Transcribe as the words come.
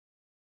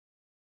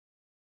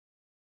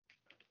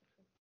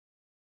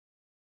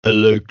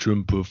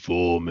Electrum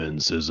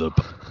performance is a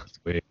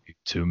pathway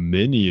to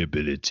many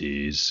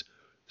abilities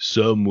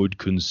some would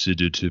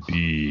consider to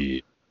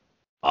be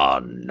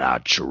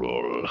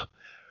unnatural.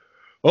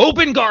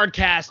 Open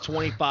GuardCast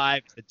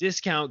 25 is the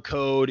discount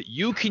code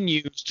you can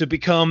use to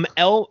become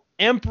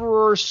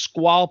Emperor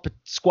Squat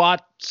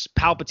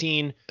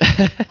Palpatine.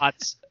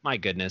 My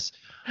goodness.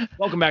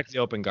 Welcome back to the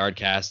Open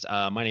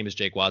GuardCast. My name is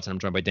Jake Watson. I'm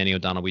joined by Danny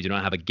O'Donnell. We do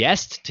not have a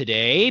guest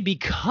today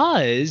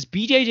because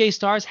BJJ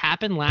Stars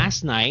happened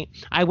last night.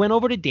 I went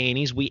over to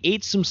Danny's. We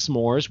ate some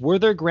s'mores. Were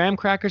there graham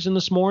crackers in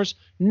the s'mores?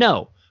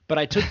 No. But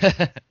I took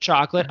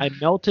chocolate. I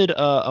melted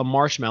a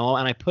marshmallow,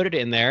 and I put it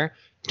in there.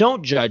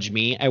 Don't judge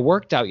me. I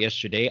worked out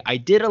yesterday. I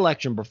did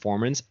Electrum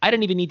performance. I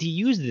didn't even need to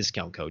use the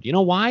discount code. You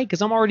know why? Because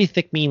I'm already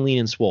thick, mean, lean,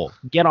 and swole.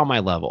 Get on my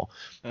level.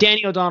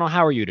 Danny O'Donnell,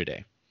 how are you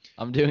today?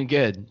 I'm doing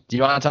good. Do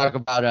you want to talk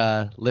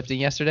about lifting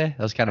yesterday?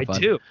 That was kind of fun. I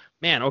do.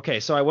 Man, okay.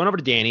 So I went over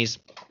to Danny's.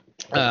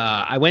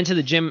 I went to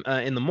the gym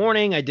in the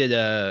morning. I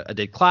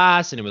did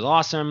class, and it was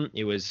awesome.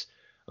 It was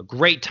a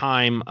great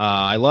time.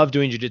 I love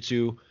doing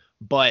jiu-jitsu,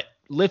 but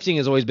lifting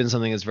has always been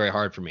something that's very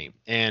hard for me.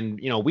 And,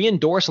 you know, we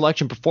endorse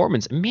Electrum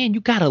performance. Man,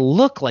 you got to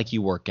look like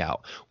you work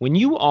out. When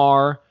you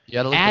are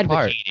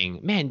advocating,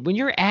 man, when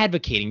you're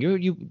advocating,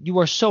 you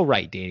are so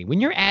right, Danny. When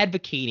you're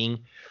advocating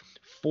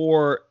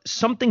for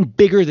something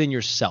bigger than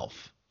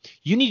yourself,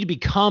 you need to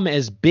become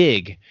as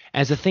big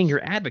as the thing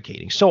you're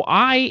advocating. So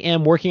I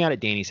am working out at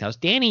Danny's house.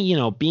 Danny, you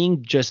know,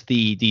 being just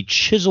the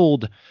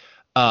chiseled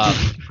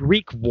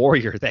Greek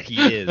warrior that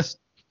he is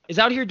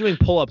out here doing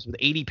pull-ups with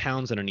 80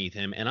 pounds underneath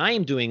him, and I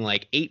am doing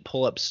like 8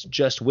 pull-ups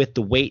just with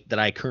the weight that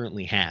I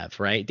currently have,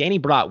 right? Danny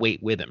brought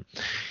weight with him.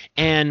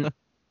 And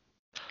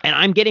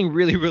I'm getting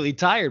really, really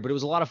tired, but it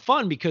was a lot of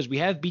fun because we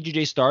have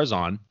BJJ Stars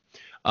on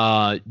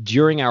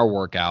during our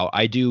workout.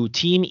 I do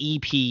Team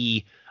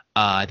EP,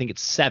 I think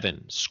it's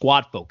 7,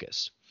 squat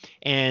focus.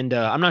 And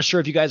I'm not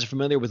sure if you guys are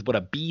familiar with what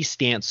a B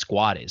stance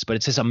squat is, but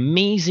it's this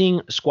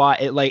amazing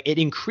squat. It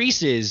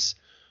increases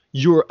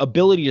your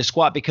ability to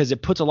squat because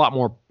it puts a lot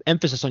more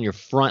emphasis on your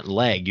front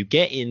leg. You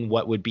get in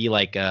what would be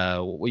like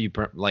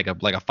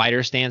a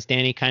fighter stance,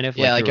 Danny, kind of.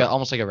 Yeah,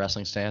 almost like a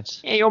wrestling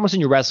stance. Yeah, you're almost in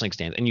your wrestling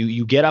stance, and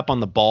you get up on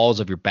the balls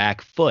of your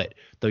back foot.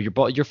 Though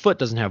your foot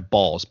doesn't have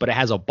balls, but it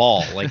has a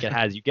ball. Like it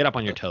has, you get up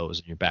on your toes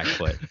and your back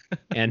foot.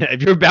 And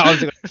if you're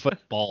balancing on your foot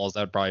balls, that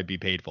would probably be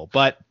painful.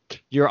 But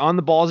you're on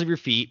the balls of your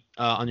feet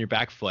on your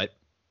back foot.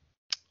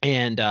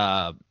 And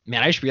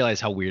man, I just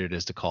realized how weird it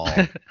is to call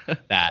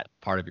that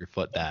part of your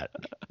foot that.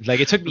 Like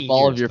it took me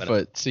ball years, of your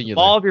foot, singular.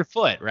 Ball of your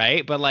foot,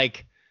 right? But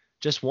like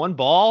just one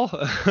ball.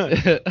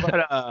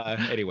 But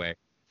anyway,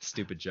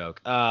 stupid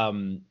joke.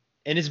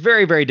 And it's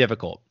very, very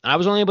difficult. I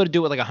was only able to do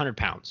it with like 100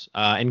 pounds.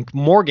 And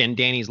Morgan,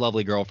 Danny's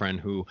lovely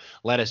girlfriend, who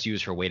let us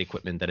use her weight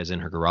equipment that is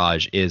in her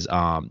garage, is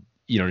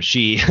you know,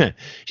 she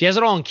has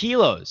it all in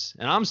kilos,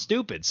 and I'm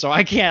stupid, so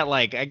I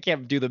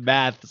can't do the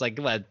math. It's like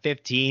what,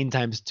 15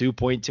 times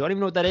 2.2. I don't even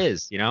know what that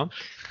is, you know.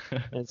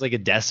 It's like a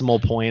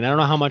decimal point. I don't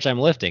know how much I'm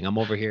lifting. I'm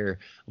over here,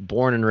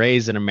 born and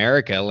raised in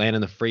America, land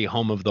in the free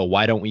home of the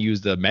why don't we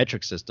use the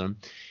metric system,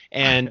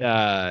 and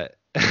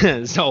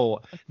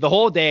so the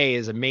whole day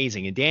is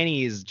amazing, and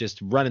Danny is just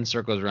running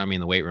circles around me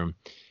in the weight room.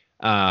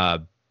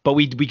 But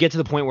we get to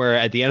the point where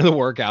at the end of the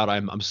workout,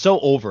 I'm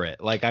so over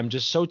it. Like I'm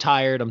just so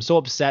tired. I'm so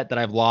upset that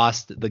I've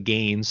lost the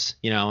gains,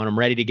 you know, and I'm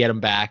ready to get them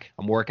back.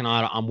 I'm working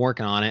on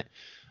it.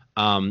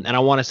 And I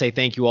want to say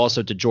thank you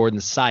also to Jordan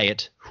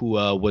Syatt, who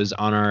was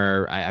on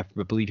our, I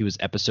believe he was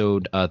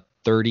episode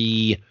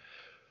 30.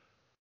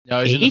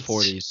 No, he's in the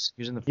 40s.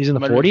 He's in the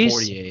 40s?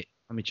 48.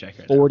 Let me check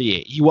right 48.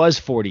 Now. He was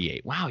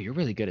 48. Wow, you're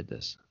really good at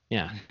this.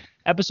 Yeah.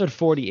 Episode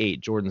 48,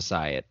 Jordan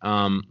Syatt.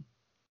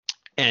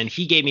 And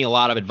he gave me a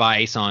lot of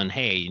advice on,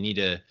 hey, you need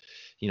to,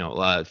 you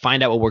know,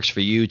 find out what works for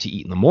you to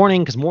eat in the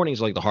morning, because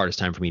mornings are like the hardest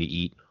time for me to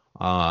eat.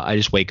 I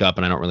just wake up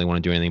and I don't really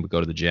want to do anything but go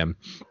to the gym.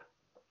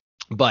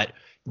 But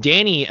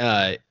Danny,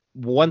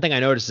 one thing I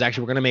noticed is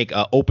actually we're going to make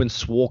Open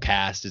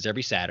Swolecast is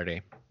every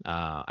Saturday.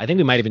 I think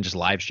we might even just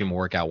live stream a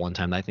workout one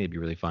time. I think it'd be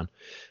really fun.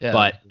 Yeah.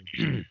 But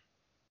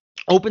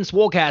Open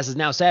Swolecast is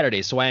now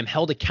Saturday, so I am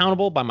held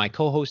accountable by my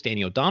co-host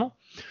Danny O'Donnell,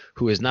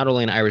 who is not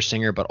only an Irish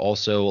singer, but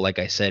also, like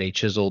I said, a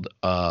chiseled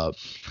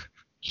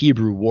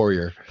Hebrew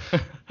warrior.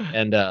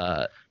 And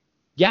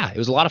yeah, it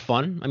was a lot of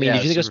fun. I mean,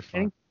 did you think it was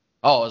fun?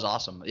 Oh, it was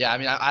awesome. Yeah, I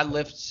mean, I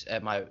lift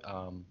at my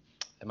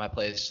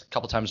place a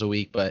couple times a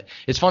week, but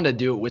it's fun to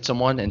do it with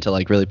someone and to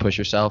like really push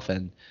yourself.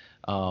 And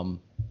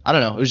I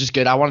don't know, it was just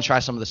good. I want to try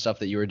some of the stuff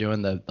that you were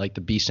doing,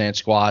 the B stance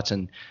squats,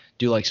 and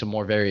do like some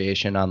more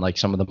variation on like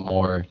some of the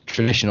more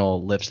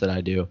traditional lifts that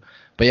I do.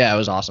 But yeah, it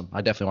was awesome.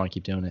 I definitely want to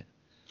keep doing it.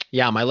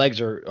 Yeah, my legs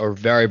are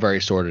very,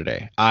 very sore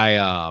today.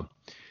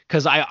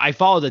 Because I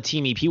follow the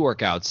Team EP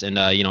workouts,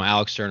 and you know,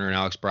 Alex Turner and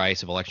Alex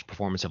Bryce of Electrum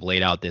Performance have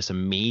laid out this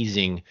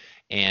amazing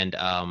and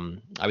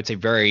I would say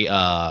very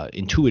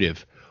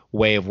intuitive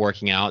way of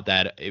working out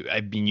that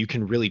I mean you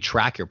can really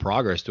track your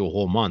progress through a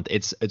whole month.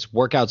 It's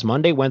workouts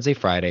Monday, Wednesday,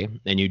 Friday,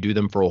 and you do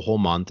them for a whole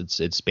month.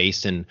 It's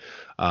based in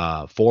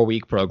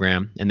 4-week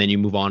program, and then you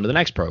move on to the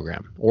next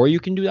program, or you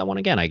can do that one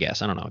again. I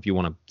guess I don't know if you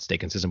want to stay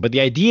consistent, but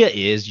the idea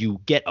is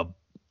you get a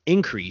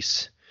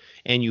increase,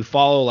 and you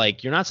follow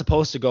like you're not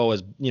supposed to go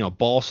as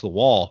balls to the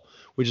wall,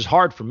 which is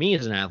hard for me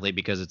as an athlete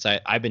because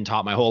I've been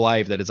taught my whole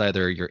life that it's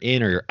either you're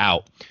in or you're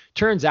out.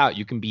 Turns out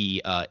you can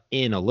be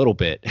in a little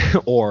bit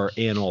or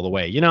in all the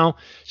way,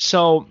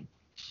 So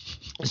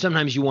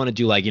sometimes you want to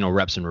do like,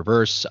 reps in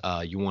reverse.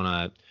 You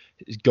want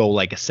to go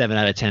like a 7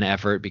 out of 10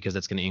 effort because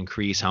that's going to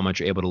increase how much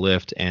you're able to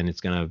lift, and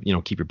it's going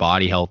to, keep your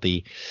body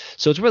healthy.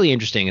 So it's really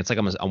interesting. It's like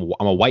I'm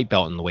a white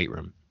belt in the weight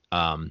room.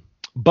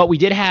 But we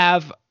did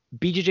have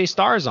BJJ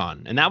stars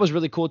on, and that was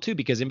really cool too,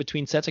 because in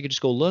between sets I could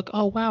just go look,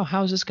 oh wow,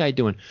 how's this guy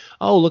doing?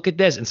 Oh, look at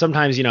this. And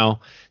sometimes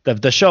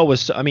the show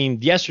was, I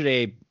mean,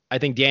 yesterday I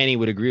think Danny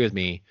would agree with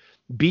me,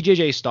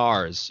 BJJ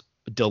stars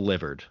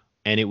delivered,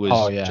 and it was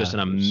just an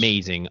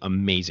amazing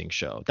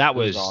show. That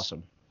was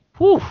awesome.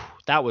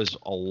 That was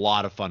a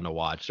lot of fun to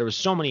watch. There was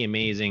so many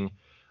amazing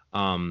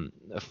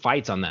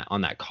fights on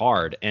that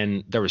card,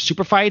 and there was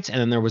super fights, and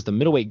then there was the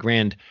middleweight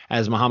grand,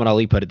 as Muhammad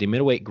Ali put it, the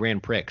middleweight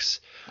grand prix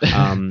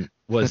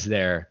was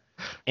there.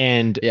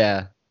 And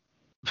yeah,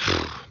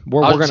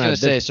 we're gonna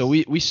say, so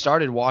we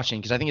started watching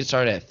because I think it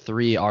started at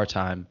 3 our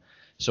time.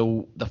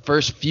 So the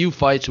first few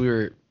fights we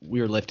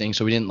were lifting,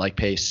 so we didn't like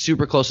pay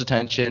super close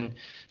attention.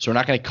 So we're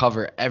not going to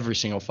cover every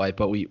single fight,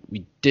 but we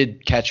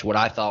did catch what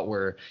I thought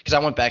were, because I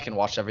went back and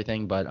watched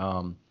everything, but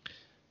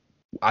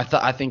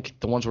I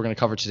think the ones we're going to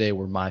cover today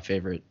were my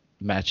favorite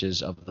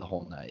matches of the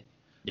whole night.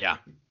 Yeah,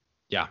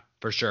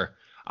 for sure.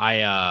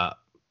 I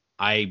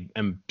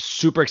am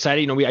super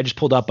excited. I just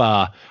pulled up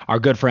our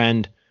good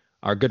friends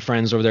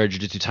over there at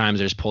Jiu-Jitsu Times.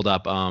 I just pulled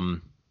up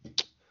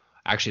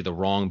actually the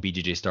wrong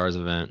BJJ Stars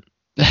event.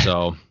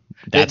 So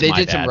that's they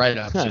did bad. some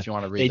write-ups if you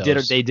want to read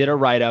those. They did a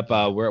write-up.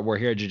 We're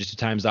here at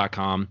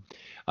jiu-jitsu-times.com.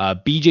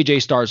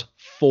 BJJ Stars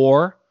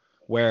 4,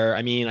 where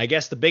I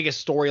guess the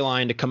biggest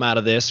storyline to come out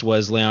of this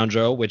was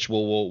Leandro, which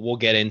we'll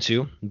get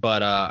into.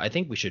 But I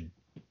think we should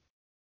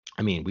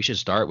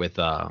start with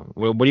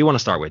what do you want to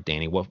start with,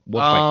 Danny? What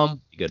fight would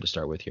be good to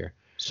start with here?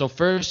 So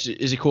first,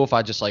 is it cool if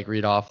I just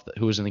read off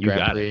who was in the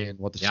Grand Prix and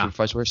what the super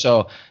fights were?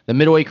 So the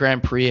middleweight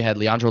Grand Prix had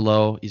Leandro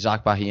Lo,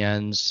 Isaac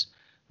Bahiennes,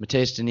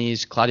 Mateus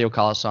Diniz, Claudio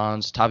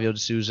Calasans, Tavio de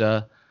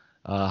Souza,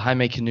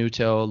 Jaime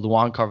Canuto,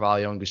 Luan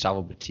Carvalho, and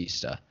Gustavo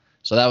Batista.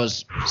 So that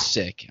was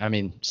sick.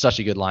 Such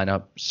a good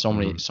lineup. So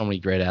many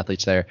great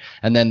athletes there.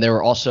 And then there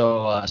were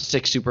also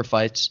 6 super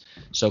fights.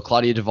 So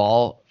Claudia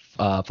Duvall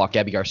fought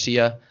Gabby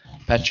Garcia.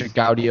 Patrick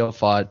Gaudio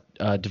fought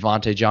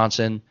Devontae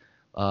Johnson.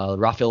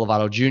 Rafael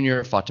Lovato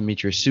Jr. fought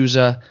Demetrius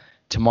Souza.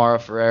 Tamara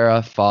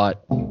Ferreira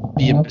fought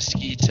Bia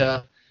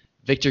Mesquita.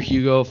 Victor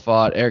Hugo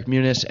fought Eric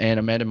Muniz, and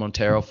Amanda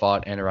Montero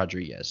fought Ana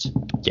Rodriguez.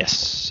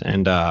 Yes,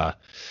 and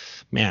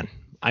man,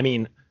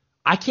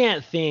 I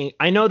can't think.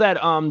 I know that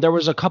there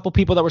was a couple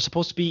people that were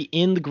supposed to be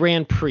in the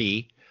Grand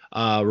Prix.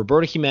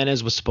 Roberto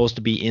Jimenez was supposed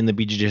to be in the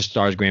BJJ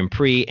Stars Grand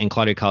Prix, and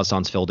Claudio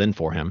Calasans filled in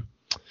for him,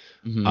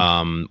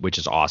 which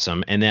is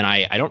awesome. And then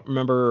I don't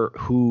remember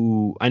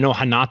who. I know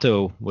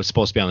Hanato was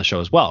supposed to be on the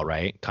show as well,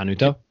 right?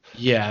 Canuto?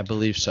 Yeah, I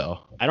believe so.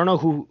 I don't know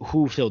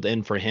who filled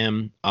in for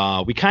him.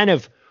 We kind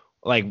of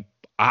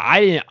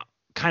I didn't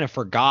kind of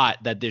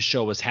forgot that this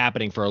show was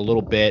happening for a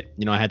little bit.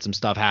 I had some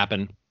stuff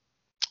happen.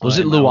 Was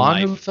it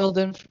Luan who filled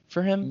in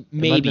for him?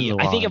 Maybe.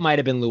 I think it might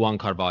have been Luan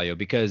Carvalho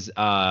because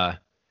and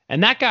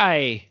that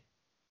guy,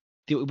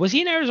 was he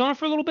in Arizona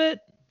for a little bit?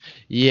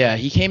 Yeah,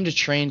 he came to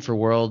train for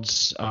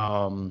Worlds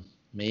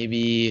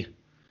maybe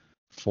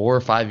 4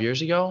 or 5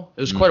 years ago.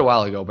 It was quite a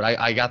while ago, but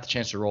I got the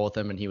chance to roll with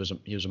him, and he was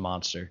a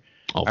monster.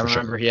 Oh, I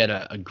remember he had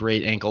a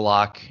great ankle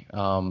lock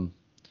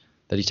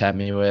that he tapped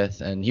me with,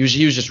 and he was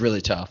just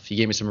really tough. He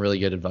gave me some really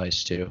good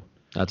advice too.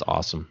 That's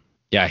awesome.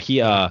 Yeah,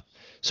 he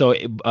so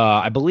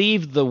I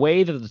believe the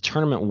way that the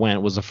tournament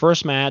went was the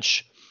first round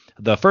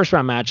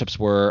matchups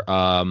were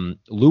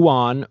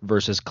Luan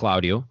versus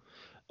Claudio,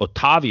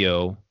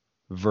 Otavio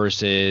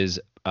versus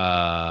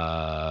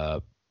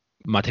Mateus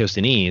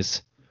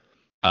Diniz,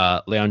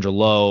 Leandro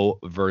Lo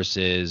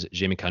versus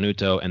Jaime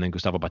Canuto, and then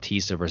Gustavo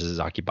Batista versus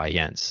Zaki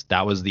Bahiennes.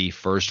 That was the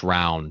first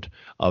round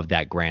of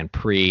that Grand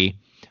Prix.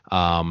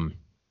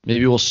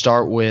 Maybe we'll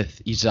start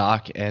with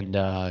Isaac and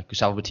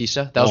Gustavo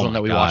Batista. That was one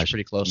that we watched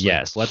pretty closely.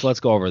 Yes, let's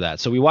go over that.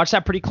 So we watched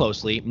that pretty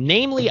closely.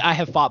 Namely, I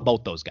have fought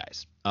both those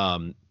guys,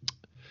 and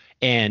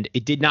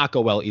it did not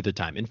go well either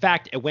time. In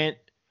fact, it went.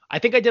 I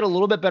think I did a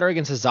little bit better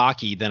against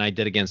Izaki than I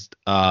did against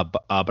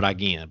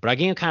Braguinha.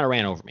 Braguinha kind of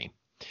ran over me.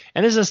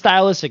 And this is a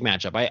stylistic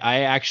matchup.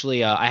 I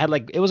actually I had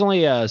it was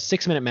only a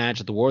 6-minute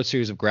match at the World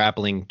Series of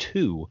Grappling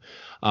 2,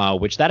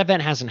 which that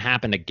event hasn't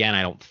happened again,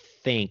 I don't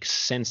think,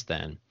 since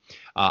then.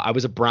 I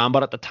was a brown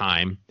belt at the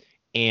time,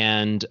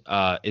 and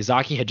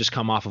Izaki had just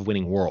come off of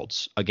winning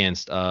Worlds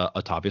against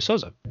Otavio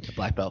Souza. A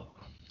black belt.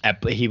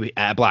 At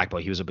black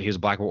belt. He was a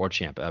black belt world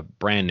champ,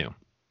 brand new.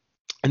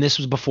 And this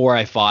was before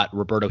I fought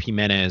Roberto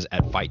Jimenez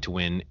at Fight to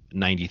Win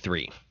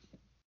 93.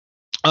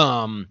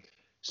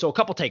 So a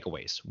couple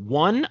takeaways.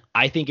 One,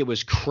 I think it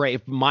was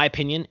my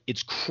opinion,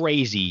 it's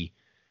crazy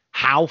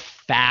how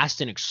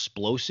fast and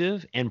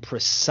explosive and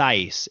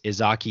precise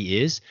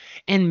Izaki is.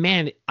 And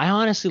man, I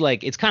honestly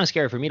it's kind of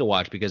scary for me to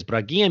watch because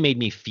Braguinha made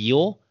me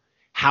feel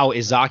how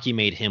Izaki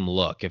made him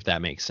look, if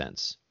that makes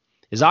sense.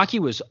 Izaki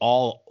was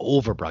all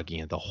over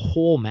Braguinha the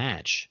whole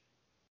match.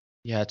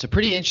 Yeah, it's a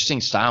pretty interesting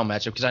style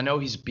matchup because I know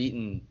he's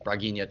beaten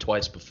Braguinha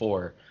twice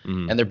before,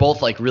 and they're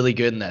both really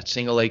good in that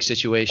single leg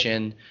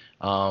situation.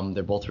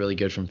 They're both really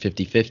good from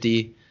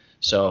 50-50.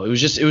 So it was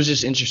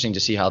just interesting to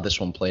see how this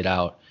one played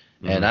out,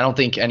 and I don't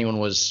think anyone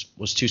was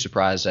too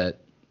surprised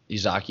at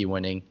Izaki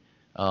winning.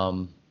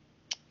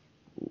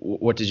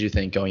 What did you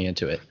think going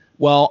into it?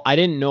 Well, I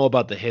didn't know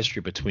about the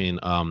history between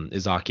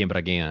Izaki and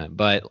Braguinha,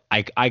 but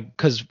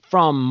because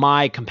from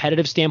my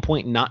competitive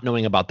standpoint, not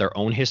knowing about their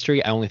own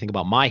history, I only think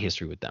about my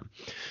history with them.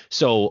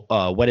 So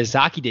what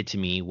Izaki did to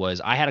me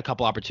was I had a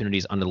couple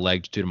opportunities under the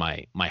legs due to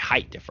my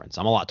height difference.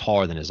 I'm a lot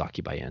taller than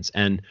Izaki by ends,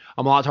 and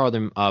I'm a lot taller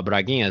than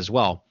Braguinha as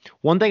well.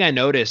 One thing I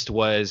noticed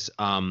was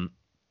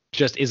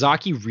just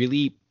Izaki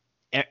really.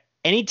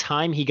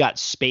 Anytime he got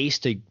space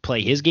to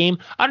play his game,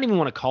 I don't even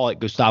want to call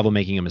it Gustavo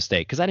making a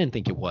mistake because I didn't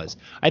think it was.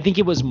 I think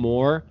it was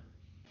more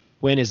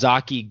when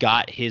Izaki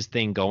got his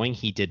thing going,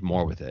 he did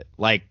more with it.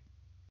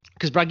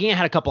 Because Braguinha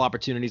had a couple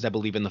opportunities, I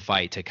believe, in the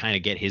fight to kind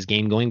of get his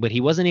game going, but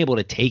he wasn't able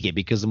to take it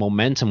because the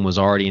momentum was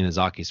already in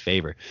Izaki's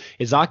favor.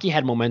 Izaki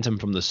had momentum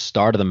from the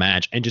start of the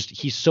match, and just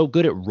he's so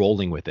good at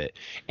rolling with it.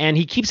 And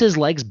he keeps his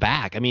legs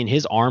back. I mean,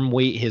 his arm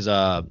weight, his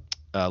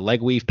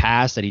leg weave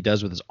pass that he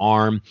does with his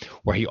arm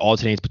where he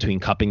alternates between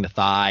cupping the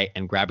thigh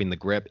and grabbing the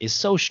grip is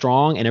so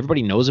strong and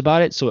everybody knows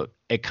about it. So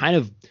it kind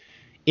of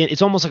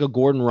it's almost like a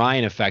Gordon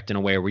Ryan effect in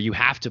a way where you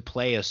have to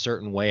play a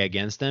certain way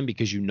against them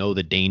because you know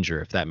the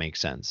danger, if that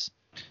makes sense.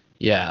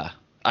 Yeah,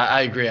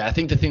 I agree. I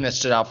think the thing that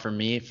stood out for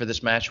me for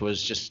this match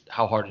was just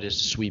how hard it is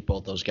to sweep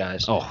both those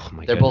guys. Oh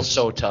my They're goodness. both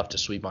so tough to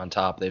sweep on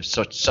top. They have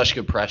such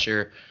good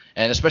pressure,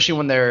 and especially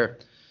when they're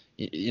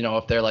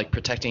if they're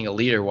protecting a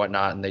lead or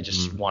whatnot and they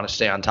just want to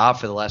stay on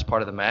top for the last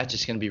part of the match,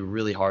 it's going to be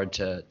really hard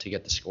to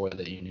get the score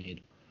that you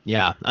need.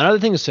 Yeah. Another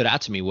thing that stood out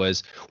to me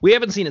was we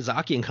haven't seen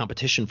Izaki in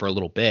competition for a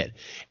little bit.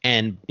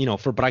 And,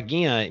 for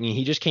Braguinha, I mean,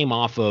 he just came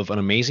off of an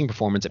amazing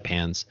performance at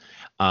Pans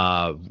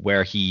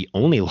where he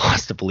only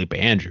lost to Felipe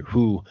Andrew,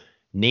 who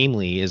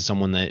namely is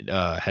someone that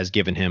has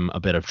given him a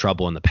bit of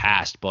trouble in the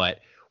past. But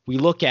we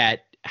look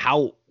at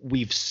how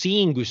we've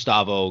seen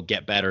Gustavo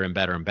get better and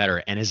better and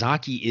better. And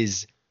Izaki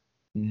is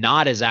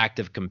not as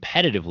active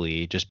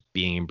competitively, just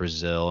being in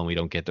Brazil, and we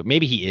don't get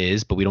maybe he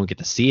is, but we don't get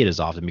to see it as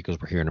often because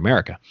we're here in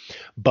America.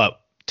 But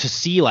to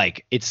see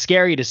it's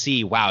scary to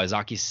see, wow,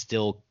 Izaki's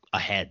still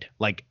ahead.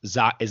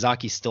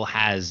 Izaki still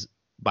has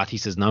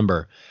Batista's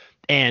number.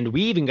 And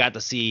we even got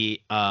to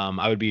see, I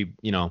think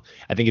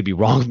it'd be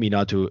wrong of me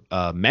not to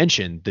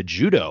mention the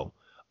judo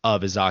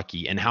of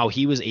Izaki and how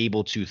he was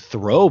able to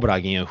throw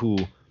Braguinha,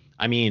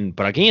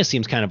 Braguinha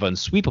seems kind of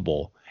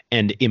unsweepable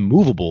and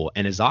immovable,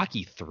 and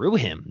Izaki threw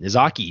him.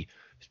 Izaki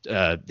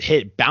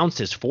bounced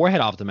his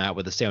forehead off the mat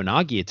with a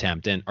Seonagi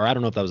attempt, or I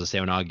don't know if that was a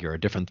Seonagi or a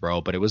different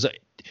throw, but it was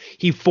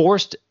he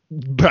forced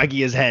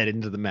Braguinha's head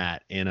into the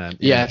mat in a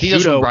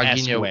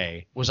judo-esque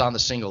way. Was on the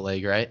single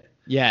leg, right?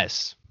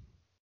 Yes.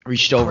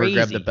 Reached over,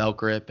 grabbed the belt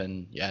grip,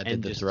 and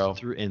did the throw.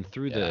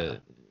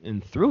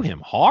 Threw him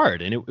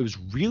hard, and it was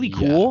really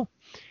cool.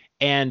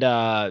 Yeah. And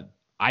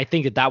I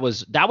think that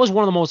was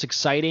one of the most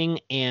exciting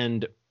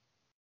and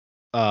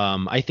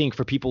I think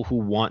for people who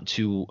want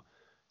to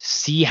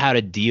see how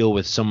to deal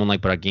with someone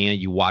like Braguinha,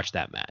 you watch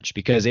that match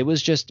because it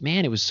was just,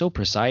 man, it was so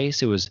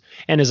precise.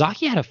 And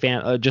Izaki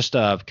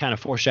had kind of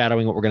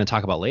foreshadowing what we're going to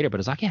talk about later,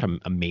 but Izaki had an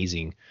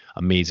amazing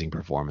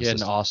performance. He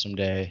had an awesome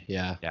day.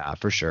 Yeah. Yeah,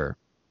 for sure.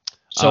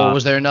 So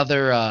was there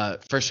another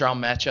first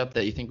round matchup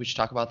that you think we should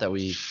talk about that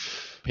we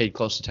paid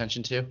close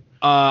attention to?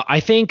 I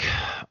think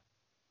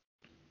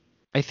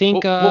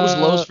what was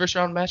Lowe's first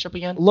round matchup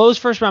again? Lowe's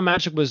first round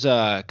matchup was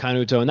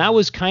Kanuto, and that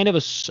was kind of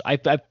I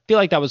feel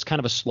like that was kind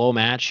of a slow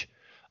match.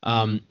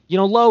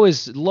 Lowe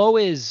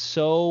is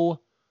so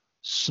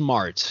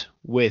smart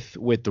with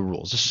the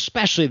rules,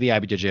 especially the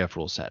IBJJF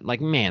rule set.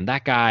 Man,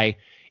 that guy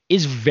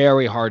is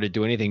very hard to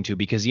do anything to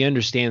because he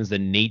understands the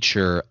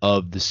nature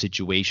of the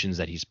situations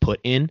that he's put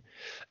in.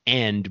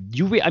 And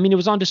it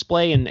was on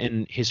display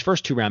in his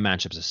first 2 round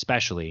matchups,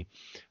 especially.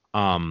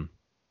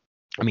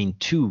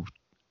 Two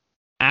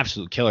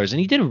absolute killers, and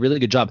he did a really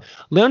good job.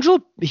 Leandro,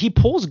 he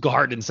pulls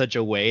guard in such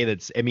a way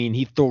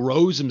he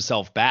throws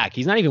himself back.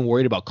 He's not even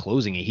worried about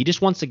closing it. He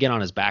just wants to get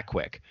on his back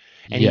quick,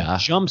 and he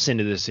jumps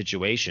into this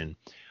situation.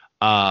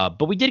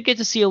 But we did get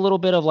to see a little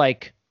bit of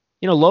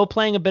Lowe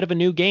playing a bit of a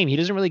new game. He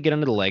doesn't really get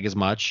under the leg as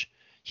much.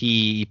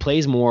 He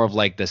plays more of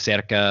the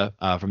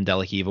cerca from De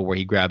La Riva, where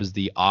he grabs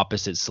the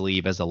opposite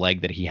sleeve as the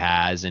leg that he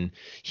has, and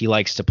he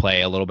likes to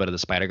play a little bit of the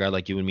spider guard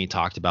like you and me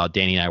talked about.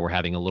 Danny and I were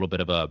having a little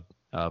bit of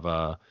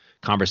a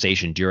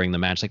conversation during the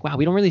match, wow,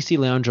 we don't really see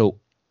Leandro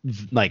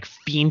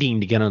fiending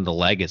to get on the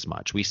leg as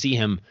much. We see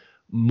him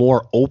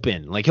more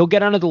open. Like he'll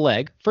get under the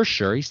leg for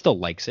sure. He still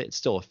likes it. It's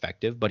still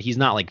effective, but he's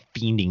not like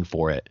fiending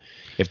for it,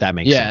 if that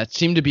makes sense. Yeah, it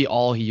seemed to be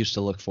all he used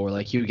to look for.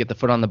 Like he would get the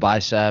foot on the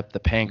bicep, the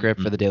pan grip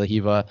for the De La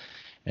Hiva,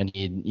 and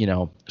he'd,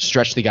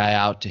 stretch the guy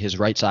out to his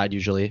right side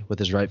usually with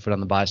his right foot on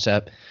the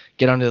bicep,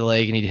 get under the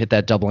leg, and he'd hit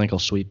that double ankle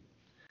sweep.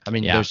 I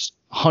mean, there's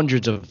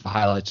hundreds of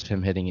highlights of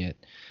him hitting it.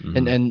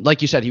 And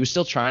like you said, he was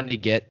still trying to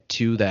get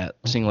to that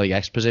single leg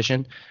X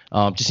position.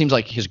 Just seems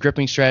like his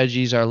gripping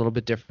strategies are a little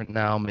bit different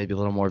now, maybe a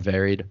little more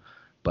varied.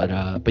 But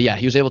yeah,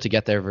 he was able to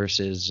get there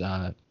versus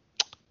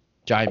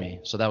Jaime.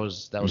 So that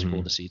was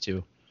cool to see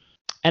too.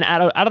 And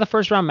out of the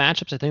first round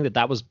matchups, I think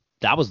that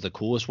was the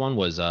coolest one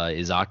was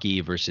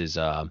Izaki versus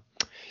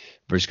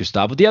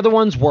Gustavo. The other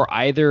ones were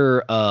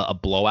either a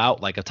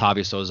blowout, like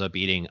Otavio Souza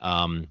beating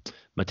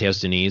Mateus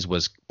Diniz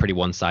was pretty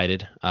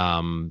one-sided.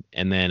 And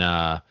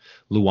then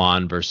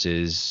Luan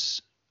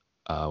versus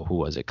who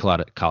was it?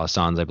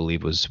 Calasanz, I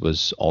believe,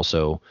 was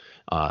also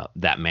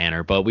that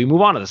manner. But we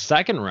move on to the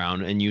second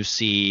round, and you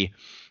see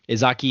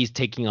Izaki's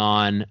taking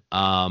on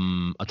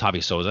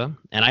Otavio Souza.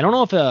 And I don't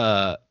know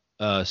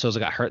if Souza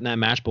got hurt in that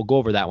match, but we'll go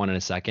over that one in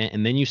a second.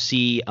 And then you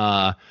see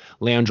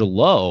Leandro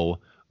Lo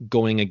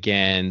going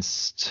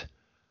against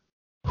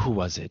who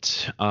was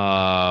it?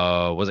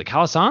 Was it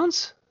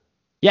Calasanz?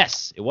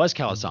 Yes, it was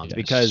Calasanz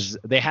because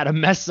they had a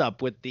mess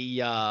up with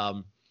the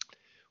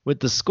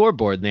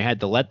scoreboard, and they had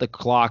to let the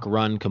clock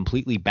run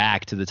completely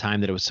back to the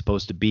time that it was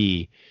supposed to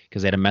be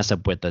because they had a mess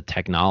up with the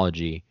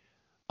technology.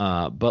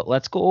 But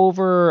let's go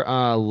over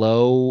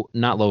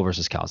not Low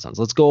versus Calasanz.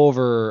 Let's go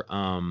over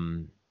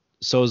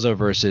Souza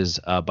versus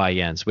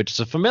Bayens, which is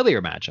a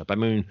familiar matchup. I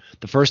mean,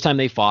 the first time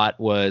they fought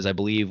was, I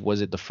believe, was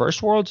it the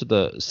first Worlds or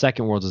the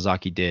second Worlds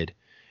Izaki did,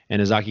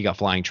 and Izaki got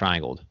flying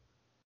triangled,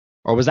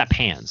 or was that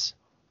Pans?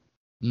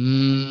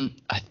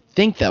 I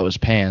think that was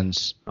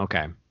Pans.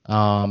 Okay.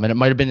 And it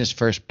might have been his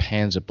first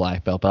Pans at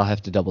black belt, but I'll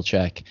have to double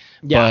check.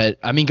 Yeah. But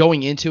I mean,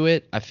 going into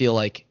it, I feel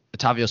like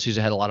Otavio Souza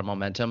had a lot of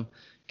momentum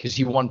because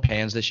he won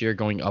Pans this year,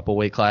 going up a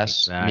weight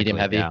class, medium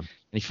heavy, and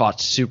he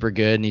fought super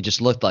good, and he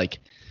just looked like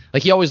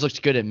he always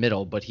looked good at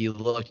middle, but he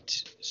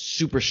looked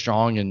super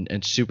strong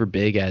and super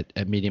big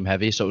at medium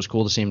heavy. So it was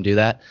cool to see him do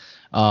that.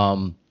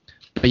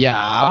 But yeah,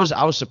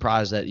 I was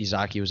surprised that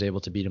Izaki was able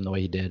to beat him the way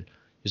he did.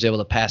 He was able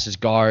to pass his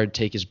guard,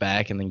 take his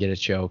back, and then get a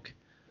choke.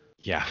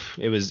 Yeah,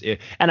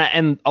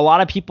 and a lot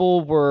of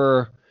people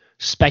were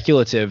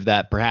speculative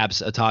that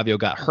perhaps Otavio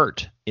got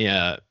hurt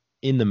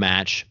in the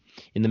match,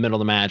 in the middle of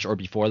the match, or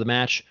before the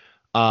match.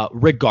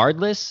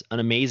 Regardless, an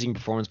amazing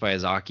performance by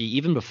Izaki.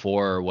 Even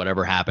before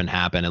whatever happened,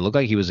 it looked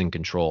like he was in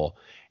control.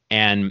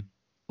 And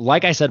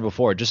like I said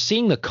before, just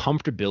seeing the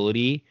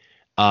comfortability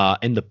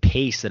and the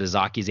pace that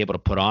Izaki is able to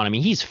put on. I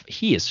mean,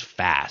 he is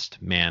fast,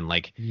 man.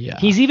 Like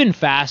he's even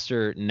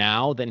faster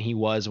now than he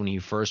was when he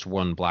first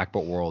won Black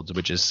Belt Worlds,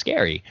 which is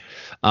scary.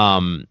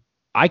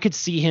 I could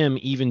see him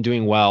even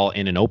doing well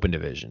in an open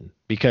division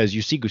because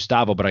you see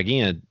Gustavo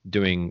Braguinha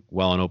doing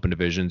well in open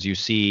divisions. You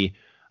see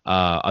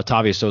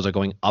Otavio Souza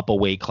going up a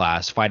weight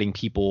class, fighting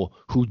people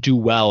who do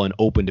well in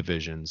open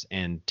divisions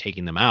and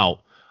taking them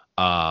out.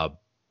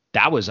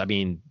 That was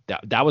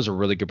a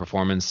really good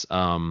performance.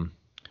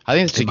 I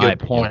think that's a good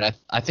point.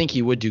 I think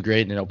he would do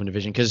great in an open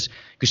division because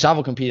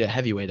Gustavo competed at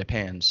heavyweight at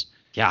Pans.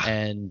 Yeah.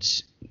 And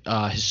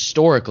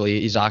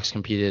historically, Izak's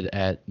competed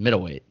at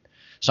middleweight.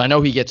 So I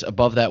know he gets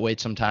above that weight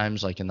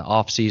sometimes, like in the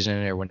off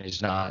season or when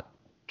he's not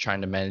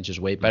trying to manage his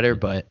weight better,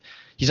 but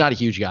he's not a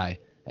huge guy,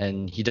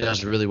 and he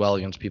does really well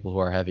against people who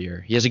are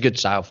heavier. He has a good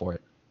style for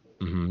it.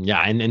 Mm-hmm.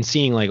 Yeah, and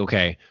seeing like,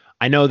 okay,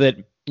 I know that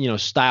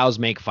styles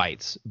make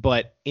fights,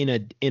 but in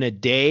a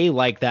day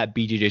like that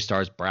BJJ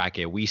Stars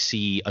bracket, we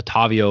see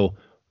Otavio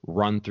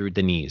run through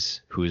Diniz,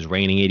 who is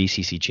reigning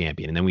ADCC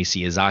champion, and then we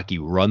see Izaki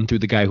run through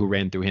the guy who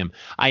ran through him.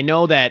 I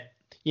know that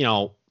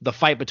the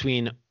fight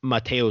between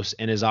Mateus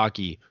and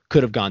Izaki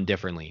could have gone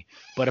differently,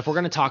 but if we're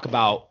going to talk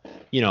about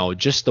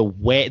just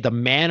the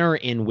manner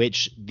in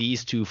which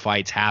these two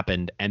fights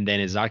happened, and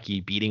then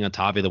Izaki beating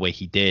Otavio the way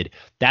he did,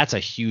 that's a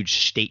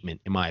huge statement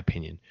in my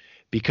opinion,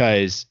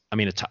 because I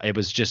mean it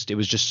was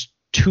just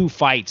 3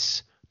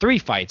 fights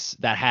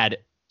that had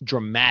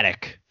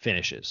dramatic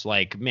finishes.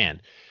 Like,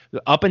 man,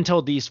 up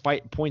until these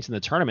fight points in the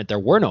tournament, there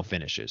were no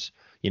finishes.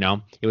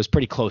 It was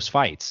pretty close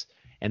fights.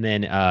 And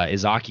then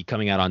Izaki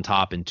coming out on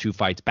top in 2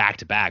 fights back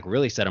to back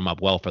really set him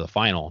up well for the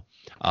final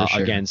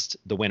against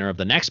the winner of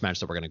the next match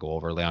that we're going to go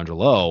over, Leandro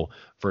Lo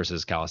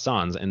versus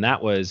Calasanz. And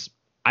that was,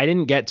 I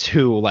didn't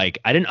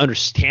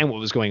understand what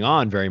was going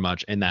on very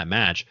much in that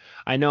match.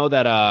 I know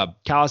that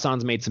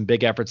Calasanz made some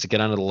big efforts to get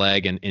under the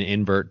leg and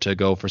invert to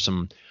go for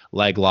some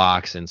leg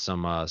locks and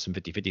some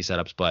 50-50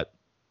 setups, but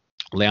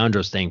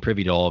Leandro staying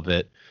privy to all of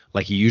it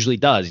like he usually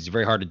does. He's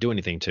very hard to do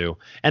anything to.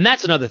 And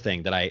that's another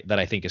thing that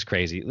I think is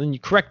crazy. And you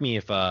correct me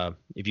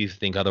if you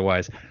think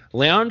otherwise.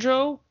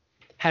 Leandro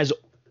has,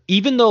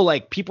 even though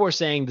like people are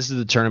saying this is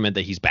the tournament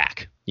that he's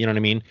back, you know what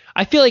I mean?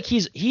 I feel like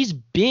he's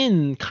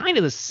been kind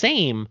of the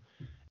same,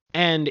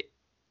 and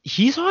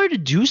he's hard to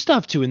do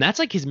stuff to, and that's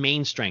like his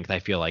main strength. I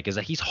feel like is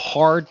that he's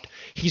hard.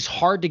 he's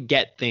hard to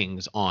get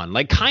things on.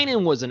 Like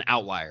Kynan was an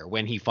outlier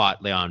when he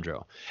fought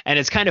Leandro. And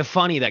it's kind of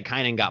funny that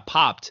Kynan got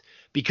popped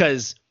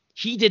because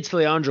he did to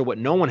Leandro what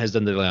no one has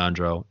done to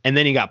Leandro, and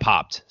then he got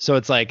popped. So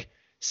it's like,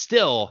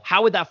 still,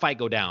 how would that fight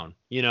go down?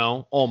 You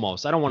know,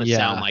 almost. I don't want to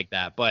sound like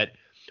that, but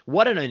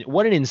what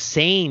an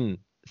insane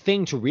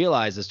thing to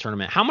realize this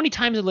tournament. How many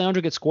times did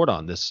Leandro get scored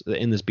on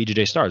in this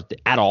BJJ Stars?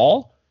 At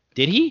all?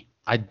 Did he?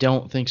 I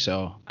don't think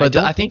so. But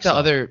I think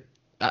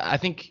I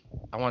think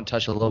I want to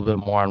touch a little bit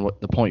more on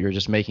the point you were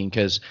just making,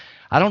 because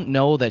I don't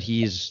know that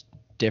he's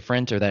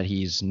different or that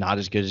he's not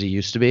as good as he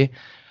used to be.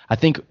 I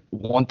think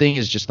one thing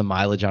is just the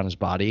mileage on his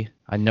body.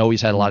 I know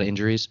he's had a lot of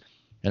injuries,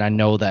 and I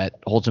know that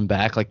holds him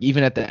back. Like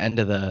even at the end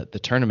of the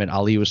tournament,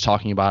 Ali was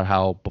talking about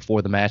how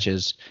before the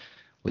matches,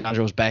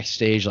 Leandro was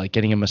backstage like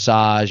getting a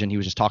massage, and he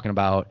was just talking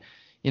about,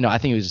 I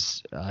think it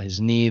was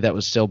his knee that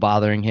was still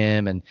bothering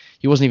him, and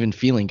he wasn't even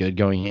feeling good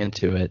going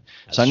into it.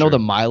 That's so I know the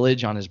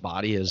mileage on his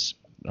body is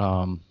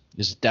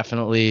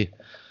definitely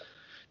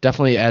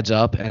adds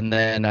up. And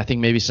then I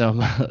think maybe some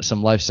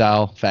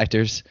lifestyle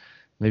factors,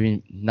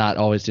 maybe not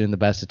always doing the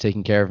best at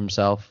taking care of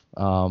himself.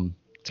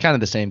 It's kind of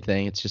the same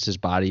thing. It's just his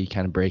body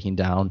kind of breaking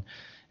down,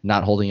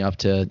 not holding up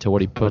to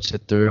what he puts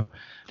it through.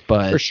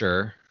 But for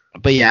sure.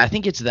 But yeah, I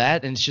think it's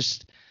that, and it's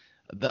just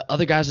the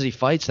other guys that he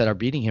fights that are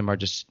beating him are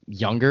just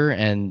younger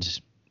and,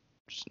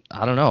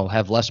 I don't know,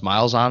 have less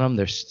miles on them.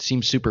 They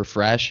seem super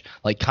fresh.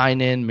 Like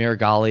Kynan,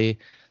 Miragali,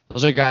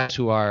 those are guys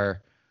who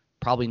are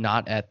probably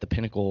not at the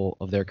pinnacle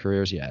of their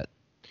careers yet.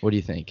 What do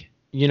you think?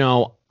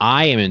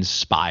 I am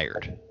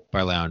inspired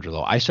by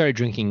Leandro. I started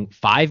drinking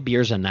 5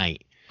 beers a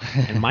night,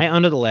 and my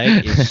under the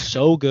leg is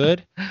so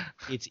good.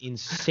 It's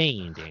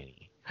insane,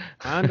 Danny.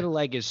 My under the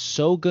leg is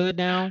so good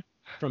now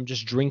from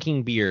just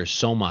drinking beer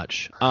so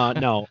much.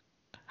 No,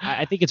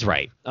 I think it's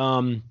right.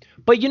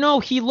 But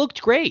he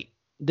looked great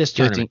this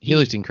tournament. He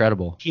looked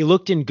incredible. He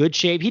looked in good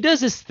shape. He does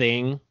this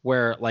thing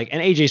where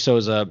and AJ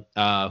Souza,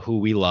 who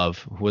we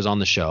love, who was on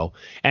the show,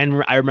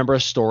 and I remember a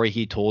story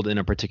he told in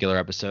a particular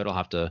episode. I'll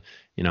have to,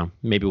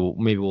 maybe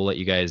we'll let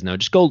you guys know.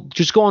 Just go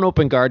on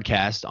Open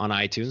GuardCast on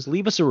iTunes.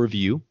 Leave us a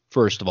review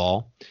first of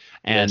all,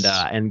 and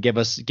and give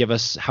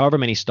us however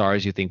many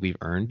stars you think we've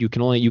earned. You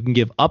can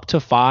give up to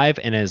 5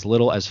 and as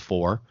little as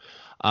 4.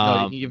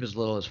 No, you can give as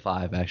little as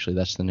 5, actually.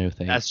 That's the new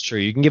thing. That's true.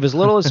 You can give as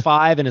little as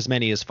 5 and as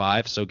many as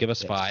 5. So give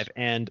us 5.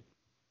 And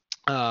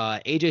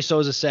AJ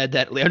Souza said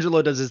that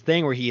Leandro does this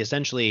thing where he's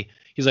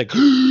like,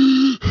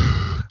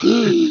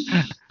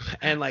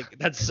 and like,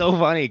 that's so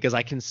funny because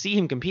I can see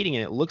him competing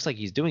and it looks like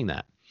he's doing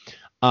that.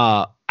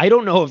 I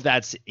don't know if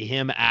that's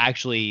him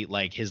actually,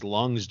 like his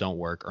lungs don't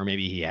work, or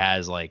maybe he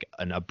has like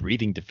a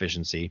breathing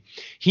deficiency.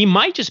 He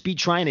might just be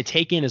trying to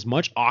take in as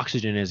much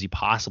oxygen as he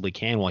possibly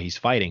can while he's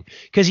fighting,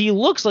 because he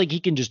looks like he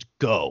can just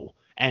go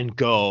and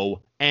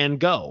go and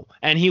go.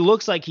 And he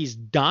looks like he's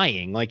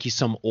dying, like he's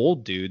some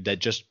old dude that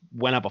just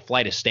went up a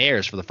flight of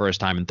stairs for the first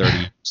time in 30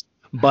 years.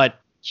 But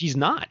he's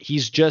not.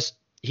 He's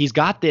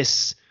got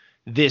this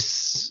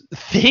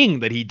thing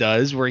that he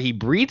does where he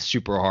breathes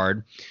super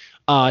hard.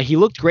 He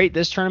looked great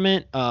this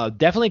tournament,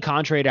 definitely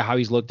contrary to how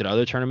he's looked at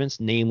other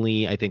tournaments,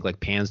 namely, I think like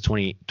Pan's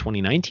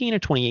 2019 or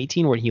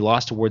 2018, where he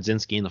lost to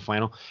Wardzinski in the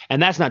final.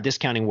 And that's not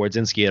discounting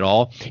Wardzinski at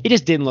all. It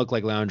just didn't look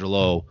like Leandro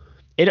Lo.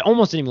 It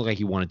almost didn't even look like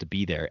he wanted to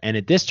be there. And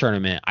at this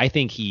tournament, I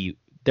think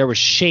there was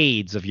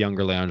shades of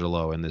younger Leandro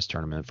Lo in this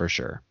tournament for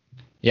sure.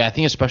 Yeah, I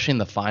think especially in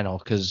the final,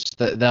 because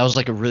that was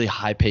like a really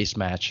high-paced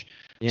match.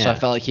 Yeah. So I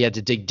felt like he had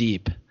to dig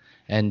deep.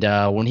 And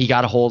when he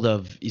got a hold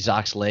of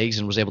Isaac's legs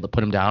and was able to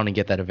put him down and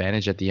get that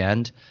advantage at the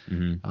end,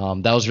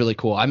 that was really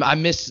cool. I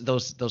miss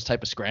those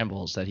type of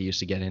scrambles that he used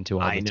to get into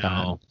all the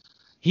time.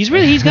 He's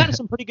got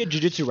some pretty good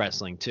jiu-jitsu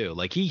wrestling too.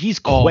 Like he's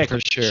quick for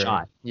sure.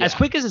 Shot. Yeah. As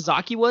quick as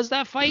Izaki was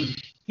that fight,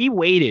 he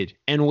waited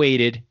and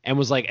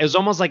was like, it was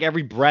almost like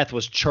every breath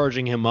was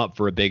charging him up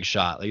for a big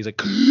shot. Like he's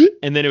like,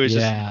 and then it was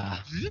just,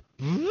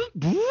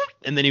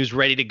 and then he was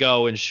ready to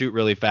go and shoot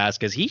really fast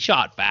because he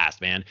shot fast,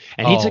 man.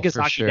 And he took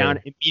Izaki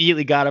down,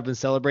 immediately got up and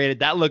celebrated.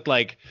 That looked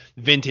like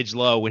vintage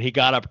Low when he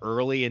got up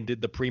early and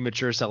did the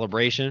premature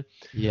celebration.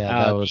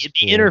 Yeah, that was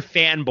the inner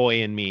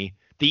fanboy in me.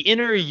 The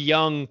inner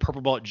young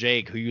purple belt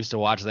Jake who used to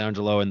watch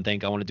Leandro Lo and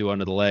think I want to do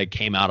under the leg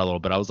came out a little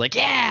bit. I was like,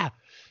 yeah.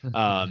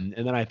 And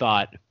then I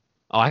thought,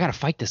 I got to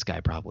fight this guy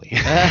probably.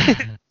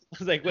 I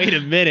was like, wait a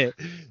minute.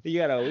 We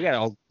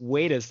gotta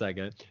wait a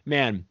second.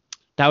 Man,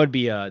 that'd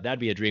be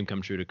a dream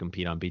come true to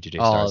compete on BJJ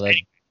Stars.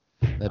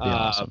 That'd be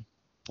awesome.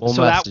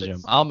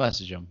 I'll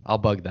message him. I'll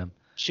bug them.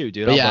 Shoot,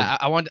 dude. But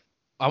I want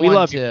we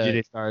love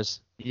BJJ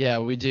Stars. Yeah,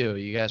 we do.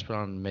 You guys put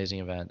on an amazing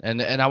event.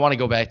 And I want to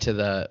go back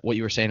to what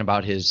you were saying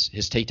about his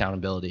takedown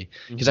ability.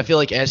 Because I feel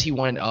like as he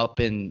went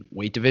up in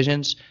weight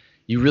divisions,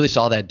 you really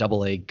saw that double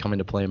leg come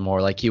into play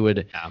more. Like he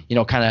would,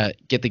 kind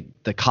of get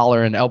the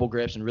collar and elbow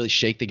grips and really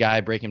shake the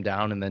guy, break him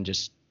down, and then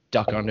just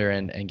duck under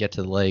and get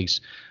to the legs.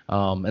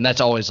 And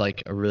that's always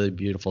like a really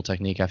beautiful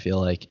technique, I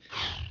feel like.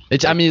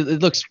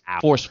 It looks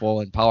forceful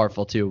and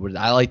powerful too, but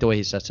I like the way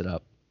he sets it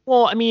up.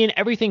 Well, I mean,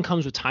 everything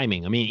comes with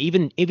timing. I mean,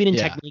 even in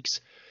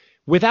techniques,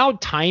 without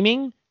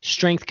timing,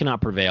 strength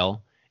cannot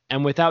prevail.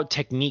 and without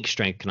technique,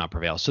 strength cannot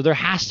prevail. So there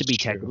has to be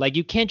like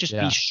you can't just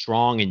be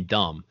strong and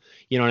dumb.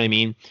 You know what I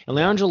mean? And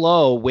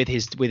Leandro with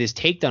his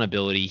takedown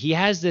ability, he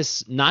has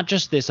this not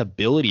just this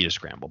ability to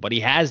scramble, but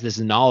he has this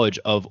knowledge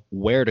of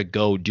where to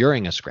go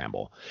during a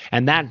scramble,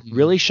 and that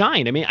really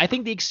shined. I mean, I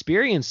think the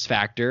experience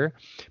factor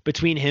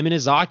between him and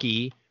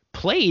Izaki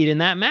played in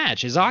that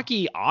match.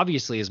 Izaki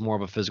obviously is more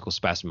of a physical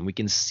specimen. We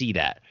can see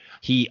that.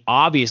 He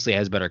obviously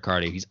has better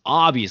cardio. He's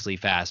obviously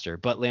faster,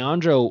 but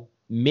Leandro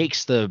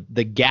makes the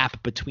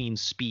gap between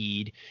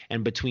speed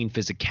and between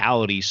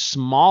physicality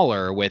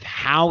smaller with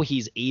how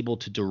he's able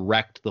to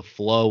direct the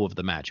flow of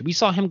the match. We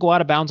saw him go out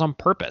of bounds on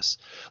purpose.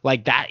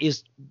 Like that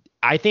is,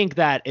 I think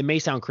that it may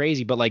sound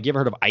crazy, but like you ever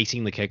heard of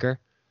icing the kicker?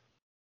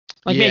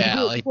 Like, man,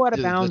 you go out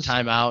of bounds, the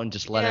timeout and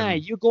just let him. Yeah,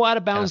 you go out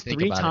of bounds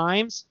 3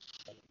 times.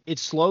 It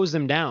slows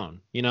them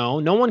down. You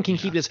know, no one can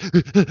keep this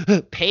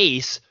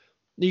pace.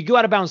 You go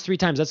out of bounds 3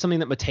 times. That's something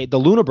that the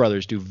Luna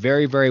brothers do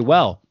very, very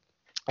well.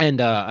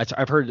 And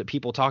I've heard that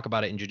people talk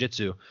about it in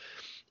jiu-jitsu.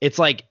 It's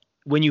like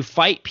when you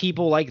fight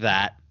people like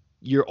that,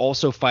 you're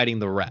also fighting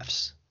the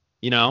refs,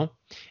 you know?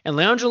 And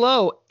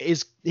Leandro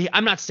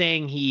I'm not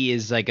saying he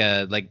is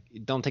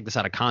don't take this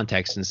out of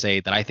context and say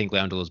that I think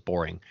Leandro is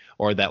boring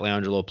or that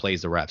Leandro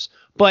plays the refs.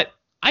 But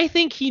I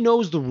think he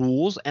knows the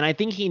rules, and I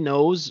think he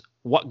knows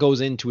what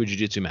goes into a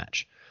jiu-jitsu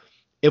match.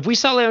 If we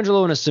saw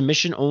Leandro in a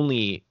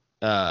submission-only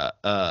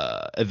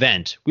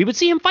event, we would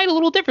see him fight a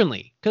little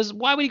differently, because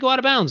why would he go out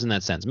of bounds in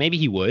that sense? Maybe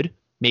he would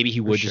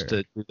just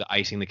to do the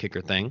icing the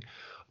kicker thing,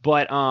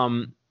 but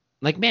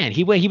man,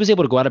 he was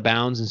able to go out of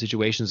bounds in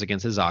situations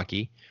against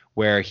Izaki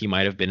where he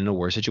might have been in a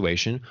worse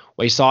situation.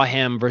 We saw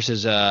him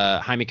versus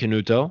Jaime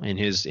Canuto in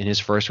his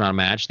first round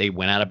match. They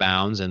went out of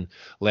bounds and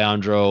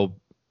Leandro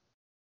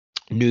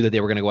knew that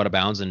they were going to go out of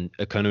bounds, and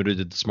Canuto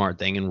did the smart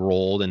thing and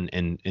rolled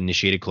and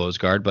initiated close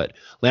guard. But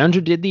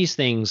Leandro did these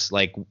things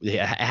like it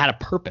had a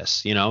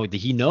purpose. You know,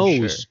 he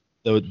knows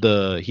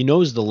he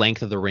knows the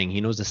length of the ring, he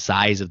knows the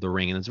size of the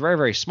ring, and it's very,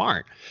 very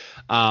smart.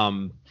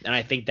 And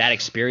I think that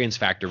experience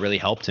factor really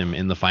helped him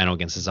in the final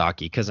against Izaki,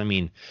 because I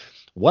mean,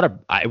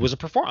 it was a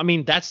performance. I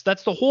mean, that's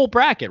the whole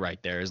bracket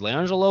right there. Is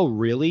Leandro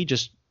really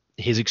just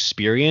his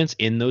experience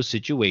in those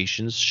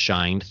situations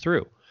shined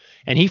through.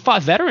 And he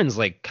fought veterans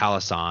like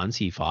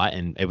Calasanz.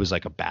 And it was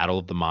like a battle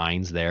of the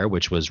minds there,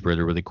 which was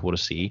really, really cool to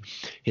see.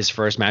 His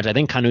first match, I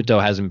think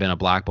Canuto hasn't been a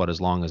black belt as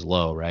long as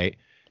Lowe, right?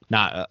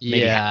 Not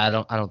I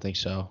don't think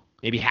so.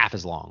 Maybe half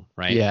as long,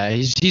 right? Yeah,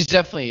 he's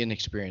definitely an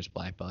experienced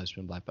black belt. He's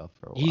been black belt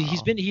for a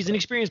while. He's an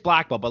experienced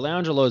black belt, but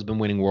Leandro Lowe has been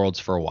winning worlds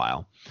for a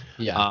while.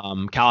 Yeah.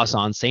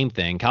 Calasanz, same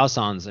thing.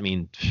 Calasanz, I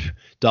mean,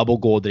 double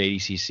gold at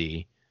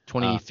ADCC.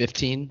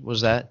 2015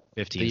 was that?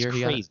 15. It's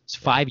crazy. It's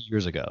 5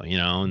 years ago, you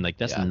know, and like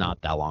that's not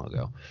that long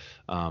ago.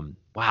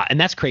 Wow, and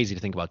that's crazy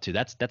to think about too.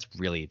 That's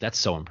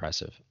so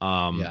impressive.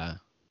 Yeah.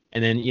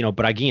 And then, you know,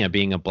 Braguinha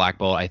being a black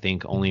belt, I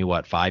think only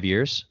 5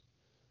 years?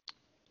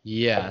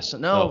 Yeah.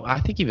 So I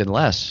think even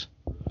less.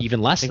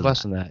 Even less. I think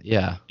less than that.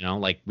 Yeah. You know,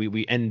 like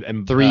we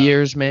and 3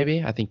 years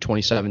maybe. I think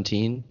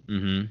 2017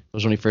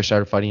 was when he first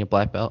started fighting at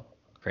black belt.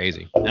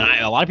 Crazy. And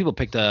a lot of people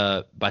picked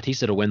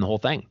Batista to win the whole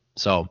thing.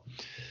 So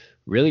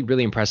really,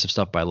 really impressive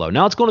stuff by Lowe.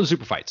 Now let's go to the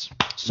super fights.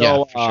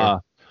 So for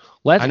sure.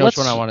 I know which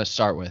one I want to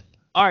start with.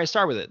 All right,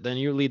 start with it. Then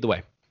you lead the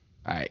way.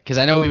 All right, because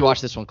I know we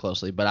watched this one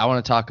closely, but I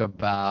want to talk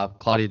about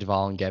Claudia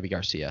Duval and Gabby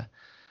Garcia.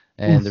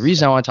 And the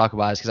reason I want to talk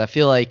about it is because I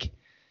feel like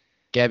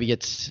Gabby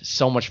gets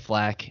so much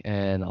flack,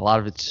 and a lot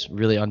of it's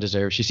really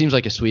undeserved. She seems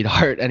like a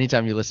sweetheart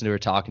anytime you listen to her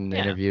talk in an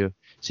interview.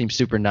 Seems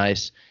super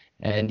nice.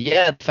 And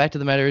the fact of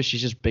the matter is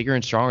she's just bigger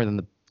and stronger than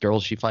the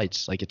girls she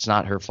fights. Like, it's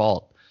not her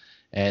fault.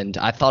 And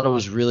I thought it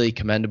was really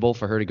commendable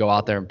for her to go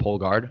out there and pull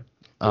guard.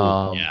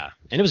 And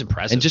it was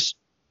impressive. And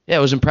it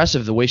was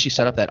impressive the way she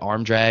set up that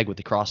arm drag with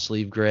the cross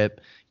sleeve grip,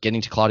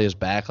 getting to Claudia's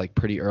back like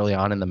pretty early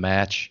on in the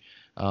match.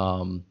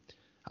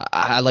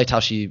 I liked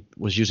how she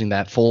was using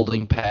that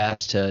folding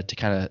pass to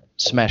kind of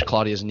smash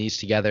Claudia's knees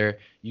together,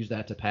 use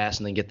that to pass,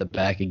 and then get the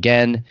back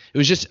again.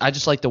 I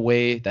just like the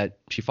way that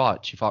she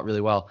fought. She fought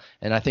really well.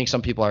 And I think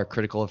some people are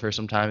critical of her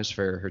sometimes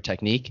for her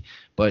technique,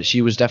 but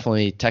she was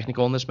definitely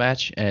technical in this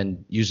match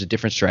and used a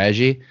different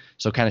strategy.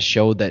 So it kind of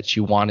showed that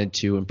she wanted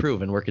to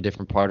improve and work a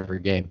different part of her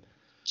game.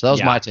 So that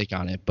was my take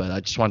on it, but I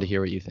just wanted to hear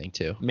what you think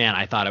too. Man,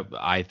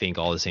 I think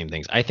all the same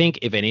things. I think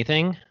if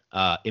anything,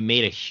 it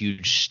made a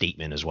huge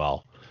statement as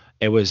well.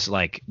 It was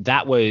like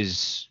for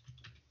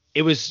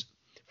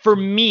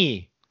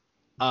me,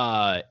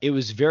 it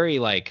was very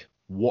like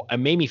it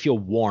made me feel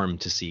warm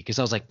to see, because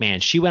I was like, man,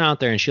 she went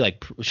out there and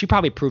she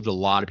probably proved a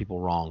lot of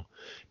people wrong,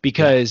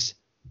 because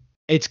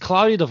it's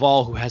Claudia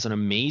Duval who has an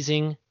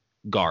amazing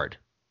guard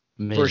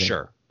for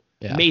sure,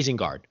 amazing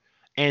guard,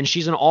 and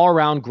she's an all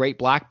around great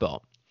black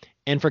belt.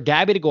 And for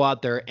Gabby to go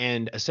out there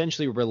and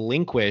essentially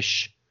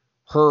relinquish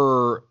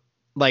her.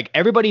 Like,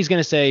 everybody's going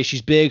to say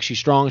she's big, she's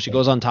strong, she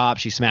goes on top,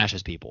 she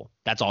smashes people.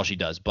 That's all she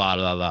does, blah,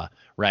 blah, blah,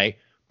 right?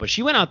 But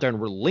she went out there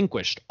and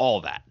relinquished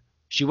all that.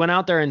 She went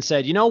out there and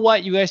said, you know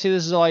what? You guys say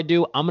this is all I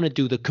do. I'm going to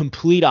do the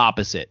complete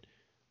opposite.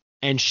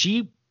 And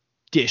she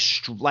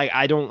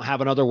I don't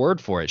have another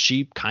word for it.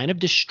 She kind of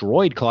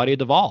destroyed Claudia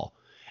Duvall,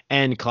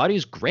 and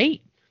Claudia's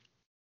great.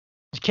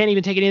 You can't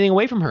even take anything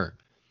away from her.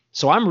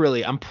 So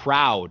I'm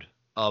proud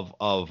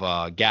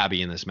of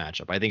Gabby in this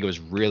matchup. I think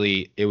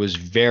it was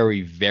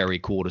very, very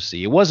cool to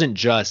see. It wasn't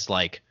just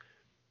like,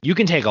 you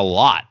can take a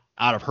lot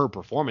out of her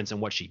performance and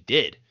what she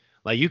did.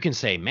 Like, you can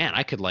say, man,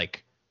 I could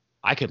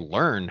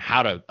learn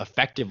how to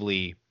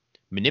effectively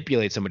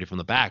manipulate somebody from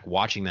the back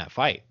watching that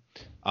fight.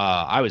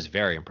 I was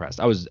very impressed.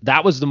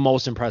 That was the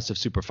most impressive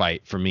super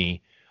fight for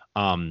me.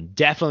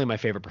 Definitely my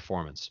favorite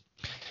performance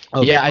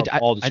of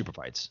all the super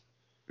fights.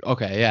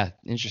 Okay, yeah,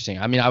 interesting.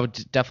 I mean, I would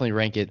definitely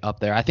rank it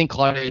up there. I think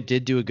Claudia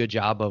did do a good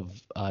job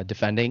of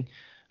defending.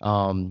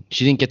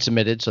 She didn't get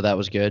submitted, so that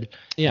was good.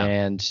 Yeah.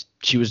 And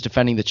she was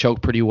defending the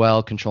choke pretty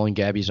well, controlling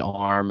Gabby's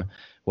arm,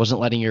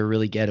 wasn't letting her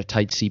really get a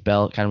tight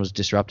seatbelt, kind of was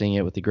disrupting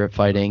it with the grip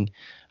fighting.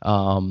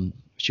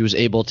 She was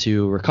able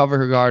to recover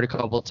her guard a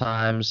couple of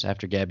times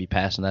after Gabby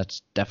passed, and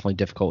that's definitely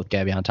difficult with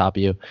Gabby on top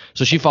of you.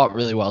 So she fought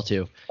really well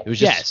too. It was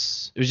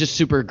just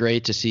super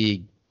great to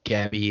see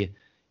Gabby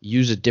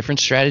use a different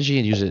strategy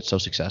and use it so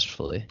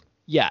successfully.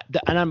 Yeah,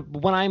 and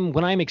when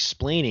I'm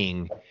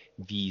explaining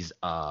these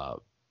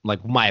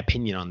like my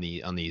opinion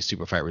on these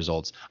super fight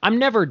results, I'm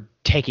never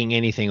taking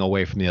anything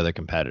away from the other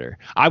competitor.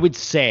 I would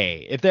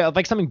say if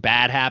like something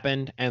bad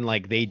happened and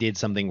like they did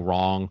something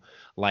wrong,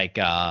 like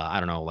I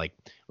don't know, like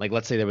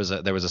let's say there was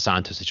a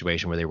Santos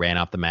situation where they ran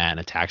off the mat and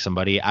attacked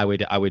somebody, I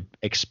would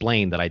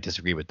explain that I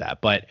disagree with that.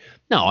 But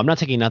no, I'm not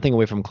taking nothing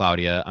away from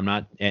Claudia. I'm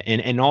not,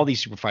 and all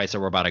these super fights that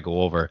we're about to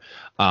go over.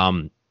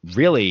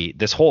 Really,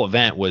 this whole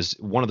event was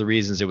one of the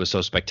reasons it was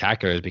so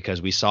spectacular, is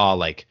because we saw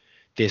like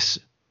this.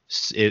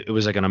 It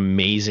was like an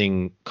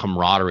amazing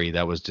camaraderie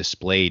that was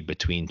displayed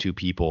between two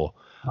people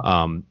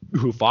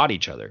who fought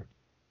each other.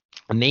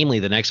 Namely,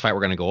 the next fight we're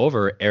going to go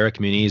over, Eric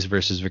Muniz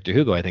versus Victor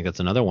Hugo. I think that's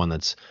another one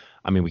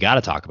we got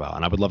to talk about,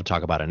 and I would love to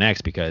talk about it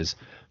next, because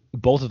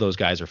both of those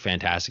guys are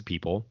fantastic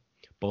people.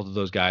 Both of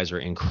those guys are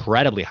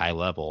incredibly high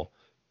level.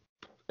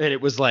 And it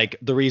was like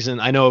the reason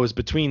I know it was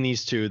between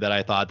these two that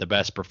I thought the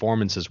best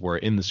performances were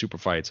in the super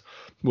fights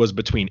was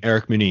between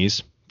Eric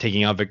Muniz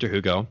taking out Victor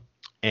Hugo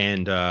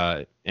and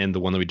the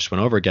one that we just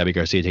went over, Gabby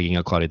Garcia taking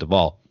out Claudia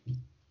Duvall.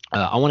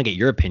 I want to get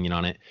your opinion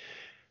on it.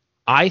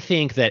 I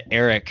think that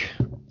Eric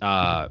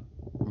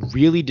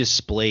really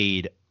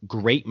displayed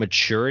great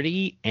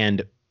maturity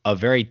and a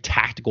very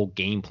tactical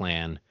game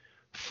plan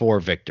for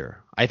Victor.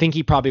 I think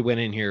he probably went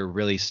in here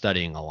really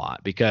studying a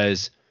lot,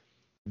 because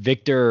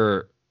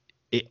Victor,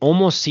 it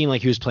almost seemed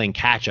like he was playing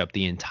catch up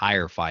the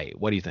entire fight.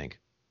 What do you think?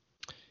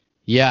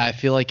 Yeah, I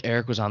feel like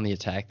Eric was on the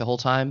attack the whole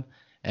time.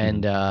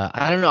 And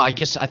I don't know. I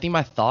think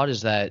my thought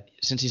is that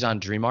since he's on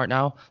Dream Art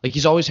now, like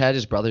he's always had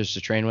his brothers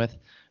to train with,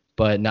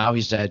 but now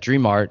he's at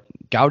Dream Art.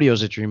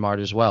 Gaudio's at Dream Art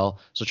as well.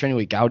 So training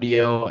with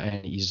Gaudio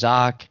and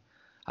Isaac,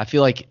 I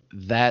feel like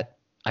that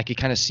I could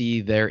kind of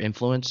see their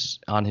influence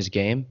on his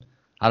game.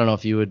 I don't know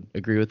if you would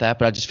agree with that,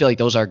 but I just feel like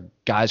those are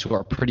guys who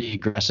are pretty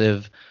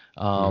aggressive.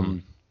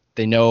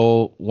 They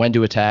know when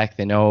to attack.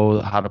 They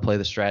know how to play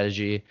the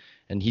strategy.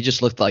 And he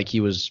just looked like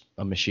he was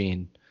a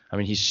machine. I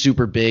mean, he's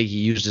super big. He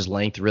used his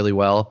length really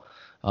well.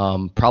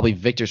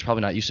 Victor's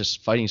probably not used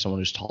to fighting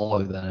someone who's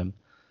taller than him.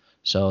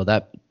 So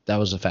that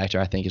was a factor,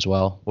 I think, as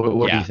well.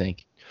 What do you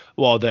think?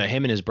 Well,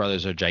 him and his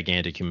brothers are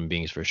gigantic human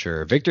beings for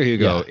sure. Victor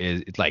Hugo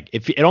is like,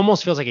 it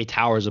almost feels like he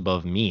towers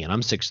above me, and I'm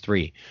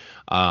 6'3".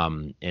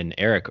 And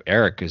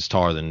Eric is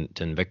taller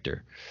than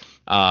Victor.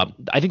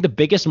 I think the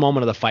biggest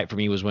moment of the fight for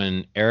me was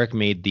when Eric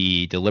made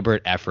the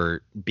deliberate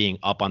effort, being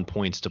up on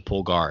points, to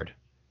pull guard.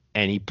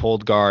 And he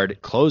pulled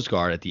closed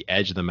guard at the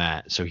edge of the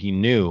mat. So he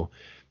knew,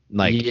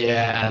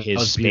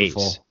 his space.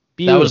 Beautiful.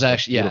 That was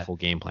actually beautiful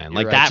game plan.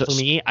 Like, right. that for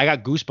me, I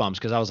got goosebumps,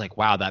 because I was like,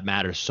 wow, that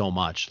matters so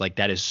much. Like,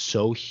 that is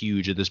so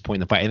huge at this point in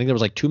the fight. I think there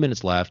was like 2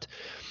 minutes left.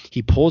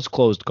 He pulls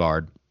closed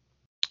guard,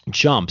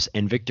 jumps,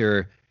 and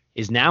Victor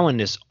is now in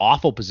this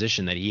awful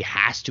position that he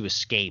has to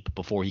escape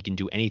before he can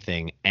do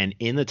anything. And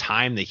in the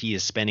time that he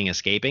is spending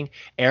escaping,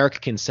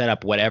 Eric can set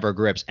up whatever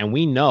grips. And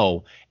we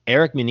know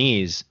Eric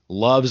Muniz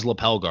loves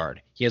lapel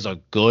guard. He has a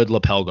good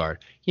lapel guard.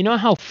 You know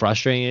how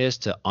frustrating it is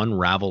to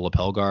unravel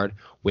lapel guard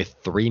with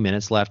 3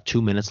 minutes left,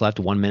 2 minutes left,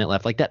 1 minute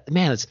left? Like that,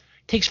 man, it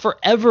takes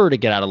forever to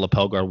get out of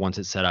lapel guard once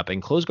it's set up.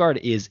 And closed guard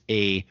is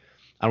I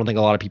don't think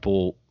a lot of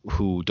people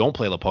who don't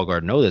play lapel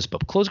guard know this,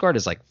 but closed guard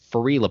is like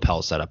free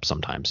lapel setup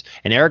sometimes.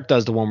 And Eric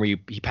does the one where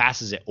he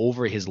passes it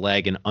over his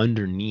leg and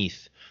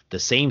underneath the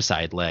same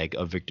side leg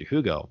of Victor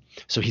Hugo.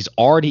 So he's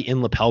already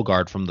in lapel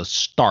guard from the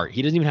start.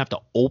 He doesn't even have to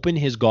open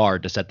his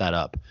guard to set that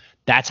up.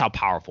 That's how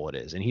powerful it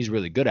is, and he's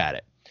really good at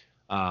it.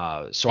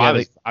 I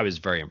was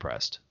very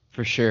impressed.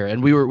 For sure.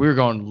 And we were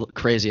going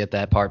crazy at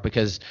that part,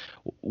 because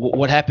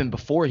what happened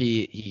before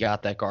he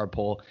got that guard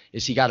pull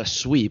is he got a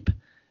sweep.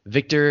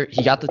 Victor,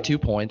 he got the 2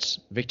 points.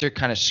 Victor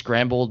kind of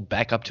scrambled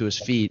back up to his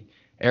feet.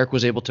 Eric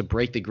was able to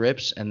break the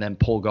grips and then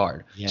pull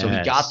guard. Yes. So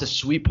he got the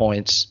sweep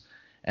points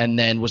and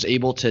then was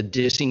able to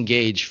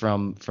disengage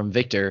from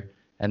Victor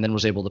and then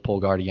was able to pull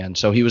guard again.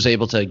 So he was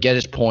able to get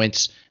his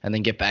points and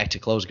then get back to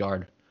close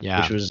guard,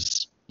 which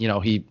was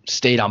he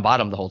stayed on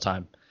bottom the whole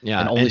time. Yeah,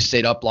 and only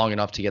stayed up long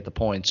enough to get the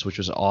points, which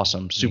was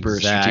awesome. Super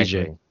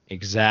strategic.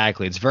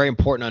 Exactly. It's very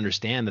important to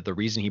understand that the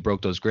reason he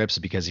broke those grips is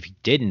because if he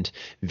didn't,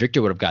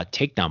 Victor would have got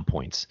takedown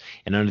points.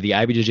 And under the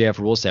IBJJF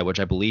rule set, which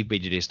I believe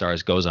BJJ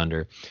Stars goes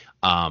under,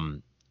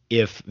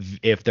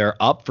 if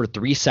they're up for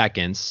 3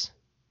 seconds,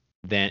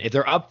 then if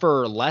they're up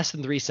for less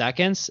than 3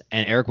 seconds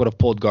and Eric would have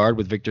pulled guard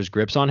with Victor's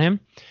grips on him,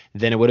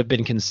 then it would have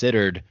been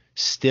considered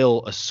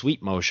still a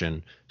sweep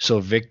motion, so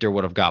Victor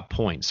would have got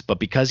points. But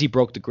because he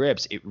broke the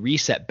grips, it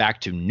reset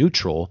back to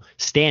neutral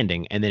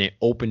standing, and then it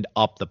opened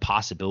up the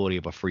possibility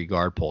of a free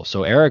guard pull.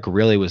 So Eric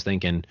really was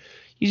thinking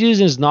he's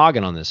using his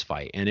noggin on this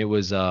fight, and it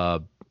was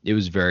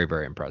very,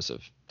 very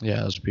impressive.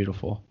 Yeah, it was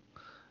beautiful.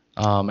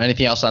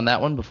 Anything else on that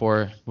one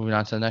before moving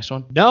on to the next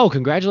one? No,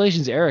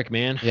 congratulations, Eric,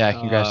 man. Yeah,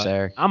 congrats to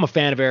Eric. I'm a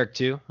fan of Eric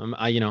too.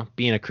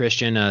 Being a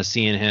Christian,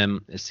 seeing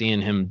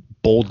him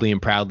boldly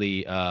and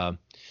proudly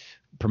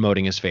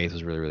promoting his faith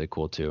was really, really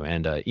cool too.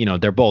 And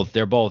they're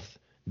both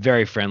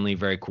very friendly,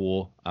 very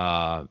cool.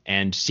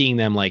 And seeing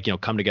them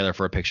come together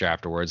for a picture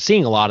afterwards,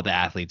 seeing a lot of the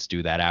athletes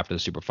do that after the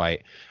super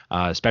fight,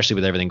 especially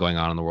with everything going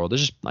on in the world.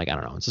 There's just I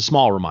don't know, it's a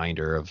small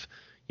reminder of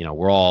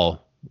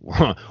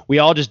we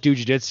all just do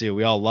jiu-jitsu.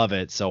 We all love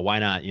it. So why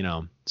not,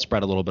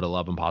 spread a little bit of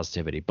love and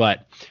positivity.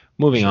 But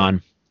moving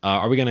on,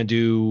 are we going to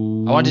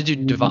do... I wanted to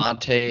do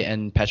Devontae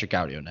and Patrick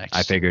Gaudio next.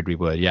 I figured we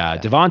would. Yeah.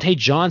 Devontae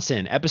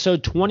Johnson,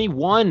 episode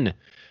 21,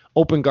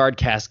 Open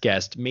GuardCast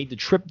guest, made the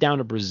trip down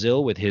to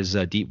Brazil with his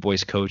deep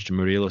voice coach,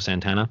 Murilo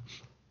Santana.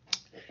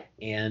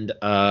 And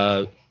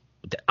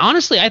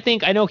honestly,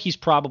 I know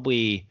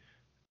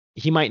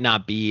he might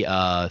not be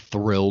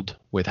thrilled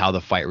with how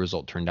the fight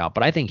result turned out,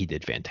 but I think he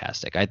did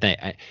fantastic. I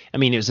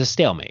mean, it was a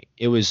stalemate.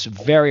 It was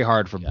very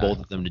hard for both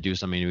of them to do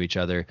something to each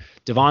other.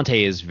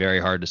 Devontae is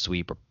very hard to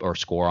sweep or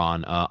score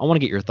on. I want to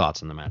get your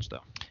thoughts on the match,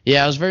 though.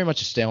 Yeah, it was very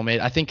much a stalemate.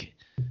 I think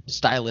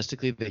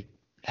stylistically they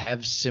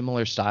have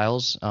similar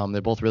styles.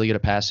 They're both really good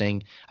at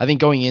passing. I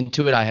think going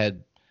into it, I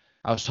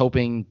was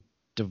hoping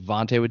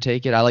Devontae would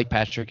take it. I like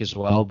Patrick as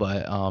well,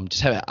 but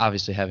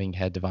obviously having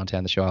had Devontae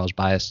on the show, I was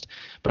biased.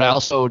 But I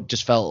also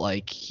just felt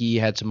like he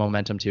had some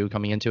momentum too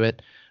coming into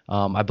it.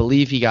 I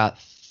believe he got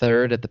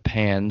third at the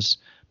Pans,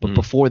 but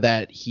before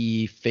that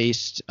he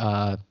faced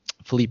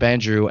Philippe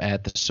Andrew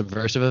at the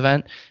Subversive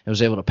event and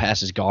was able to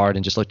pass his guard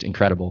and just looked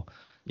incredible.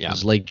 Yeah.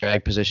 His leg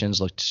drag positions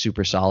looked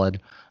super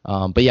solid.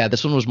 But yeah,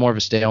 this one was more of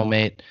a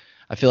stalemate.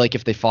 I feel like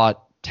if they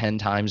fought 10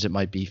 times, it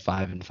might be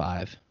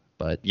 5-5.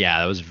 But yeah,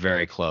 that was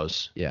very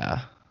close.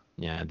 Yeah.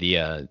 Yeah.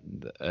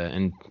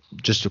 And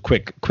just a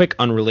quick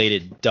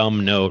unrelated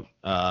dumb note.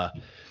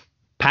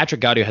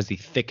 Patrick Gaudio has the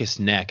thickest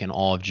neck in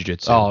all of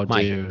jiu-jitsu. Oh,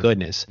 my dude.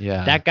 goodness.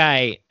 Yeah. That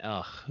guy,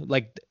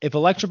 if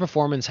Electra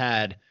Performance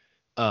had,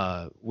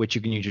 which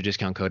you can use your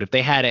discount code, if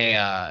they had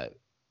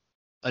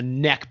a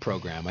neck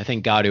program, I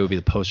think Gaudio would be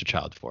the poster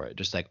child for it.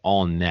 Just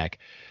all neck.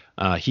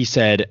 He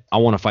said, "I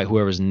want to fight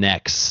whoever's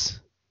next."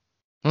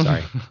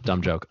 Sorry,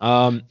 dumb joke.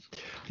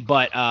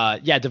 But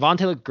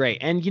Devontae looked great.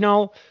 And,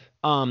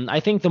 I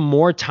think the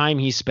more time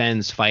he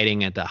spends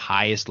fighting at the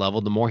highest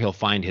level, the more he'll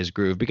find his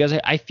groove. Because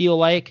I feel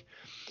like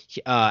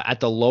at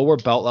the lower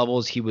belt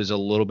levels, he was a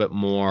little bit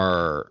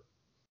more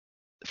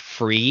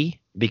free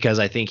because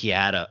I think he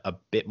had a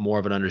bit more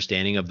of an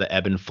understanding of the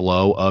ebb and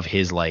flow of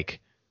his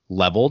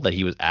level that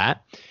he was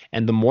at.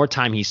 And the more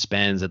time he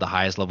spends at the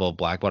highest level of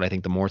black belt, I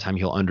think the more time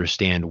he'll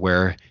understand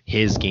where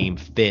his game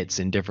fits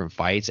in different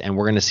fights. And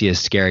we're going to see a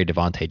scary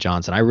Devontae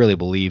Johnson. I really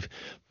believe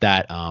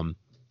that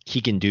he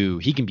can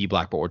be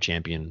black belt world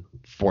champion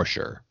for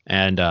sure.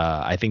 And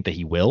I think that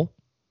he will.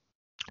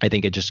 I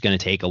think it's just going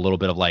to take a little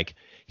bit of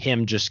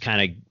him just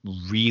kind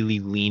of really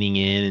leaning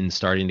in and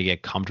starting to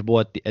get comfortable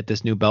at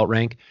this new belt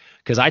rank.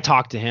 Because I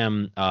talked to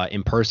him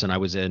in person. I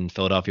was in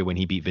Philadelphia when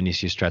he beat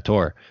Vinicius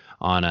Trattor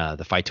on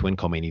the Fight to Win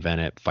co-main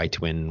event at Fight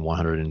to Win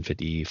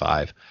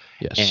 155.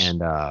 Yes.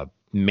 And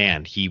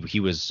man, he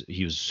was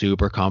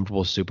super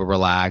comfortable, super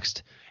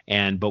relaxed.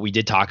 But we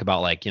did talk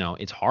about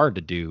it's hard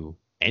to do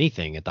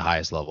anything at the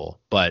highest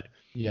level. But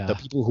the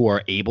people who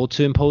are able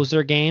to impose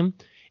their game,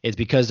 it's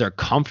because they're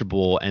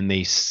comfortable and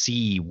they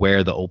see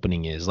where the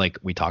opening is. Like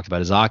we talked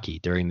about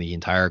Izaki during the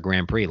entire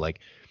Grand Prix.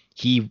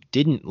 He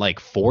didn't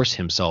force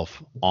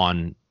himself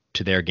on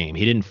to their game.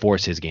 He didn't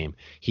force his game.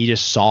 He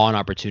just saw an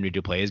opportunity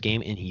to play his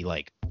game and he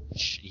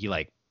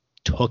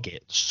took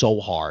it so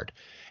hard.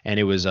 And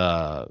it was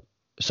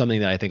something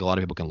that I think a lot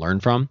of people can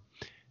learn from.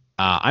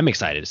 I'm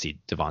excited to see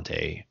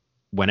Devontae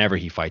whenever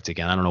he fights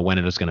again. I don't know when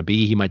it is going to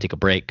be. He might take a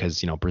break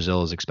because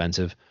Brazil is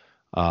expensive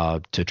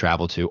to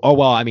travel to. Oh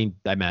well, I mean,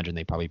 I imagine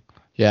they probably.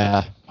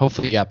 Yeah,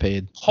 hopefully he got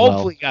paid.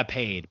 Hopefully he got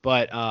paid,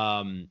 but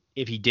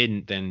if he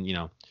didn't, then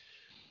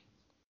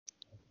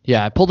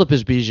Yeah, I pulled up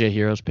his BJ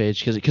Heroes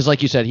page because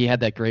like you said, he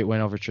had that great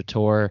win over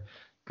Trattor,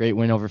 great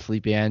win over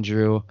Felipe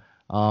Andrew.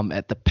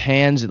 At the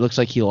Pans, it looks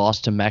like he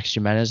lost to Max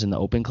Jimenez in the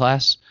open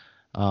class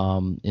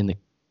in the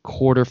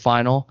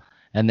quarterfinal,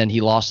 and then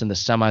he lost in the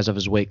semis of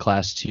his weight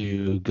class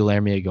to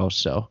Guilherme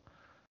Agosto.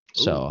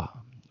 So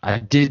I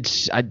did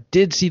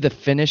see the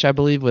finish, I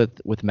believe,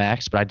 with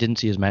Max, but I didn't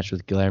see his match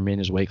with Guilherme in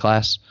his weight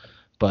class.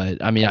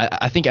 But I mean,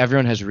 I think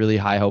everyone has really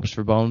high hopes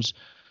for Bones,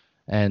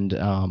 and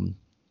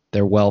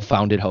they're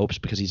well-founded hopes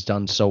because he's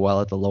done so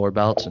well at the lower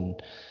belts,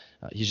 and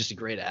he's just a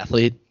great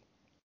athlete.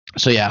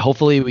 So yeah,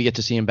 hopefully we get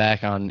to see him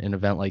back on an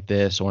event like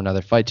this, or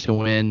another fight to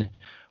win,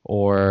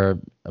 or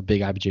a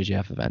big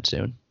IBJJF event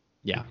soon.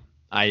 Yeah,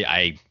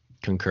 I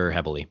concur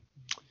heavily.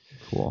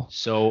 Cool.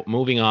 So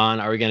moving on,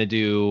 are we gonna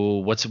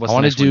do what's I the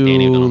want to next one,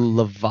 Danny? do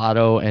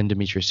Lovato and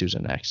Demetrius Souza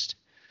next.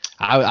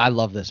 I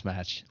love this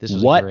match. This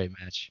was What? a great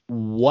match.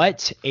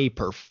 What a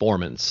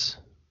performance!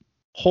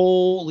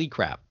 Holy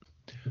crap!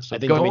 So I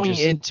think going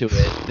Demetrius- into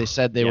it, they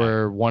said they Yeah.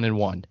 were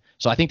 1-1.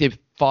 So I think they've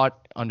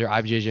fought under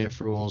IBJJF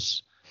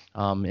rules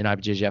in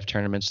IBJJF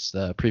tournaments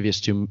the previous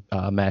two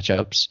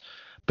matchups.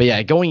 But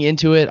yeah, going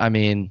into it, I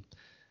mean,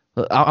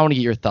 I want to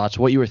get your thoughts.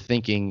 What you were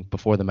thinking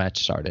before the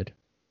match started.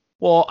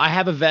 Well, I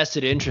have a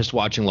vested interest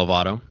watching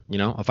Lovato. You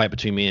know, a fight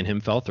between me and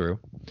him fell through.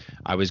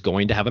 I was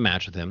going to have a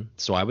match with him,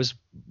 so I was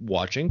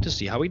watching to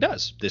see how he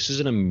does. This is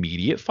an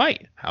immediate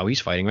fight, how he's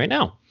fighting right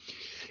now.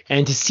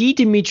 And to see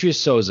Demetrius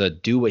Souza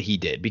do what he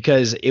did,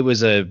 because it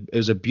was a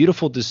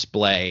beautiful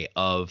display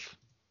of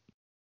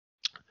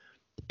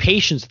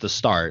patience at the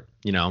start,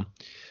 you know.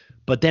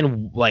 But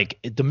then like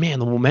the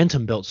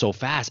momentum built so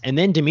fast. And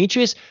then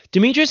Demetrius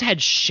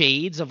had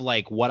shades of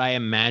like what I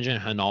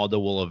imagine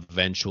Ronaldo will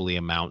eventually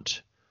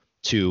amount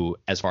to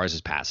as far as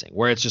his passing,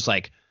 where it's just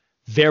like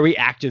very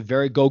active,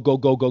 very go.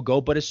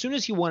 But as soon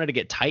as he wanted to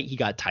get tight, he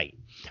got tight.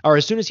 Or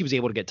as soon as he was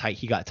able to get tight,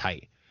 he got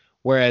tight.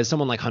 Whereas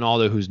someone like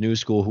Ronaldo, who's new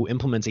school, who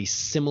implements a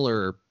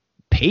similar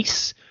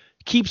pace,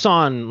 keeps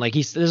on like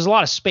there's a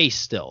lot of space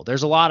still.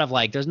 There's a lot of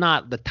like, there's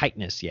not the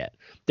tightness yet.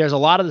 There's a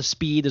lot of the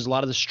speed. There's a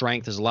lot of the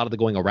strength. There's a lot of the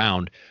going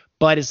around.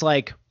 But it's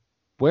like,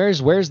 where's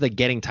the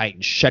getting tight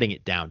and shutting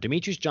it down?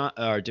 Demetrius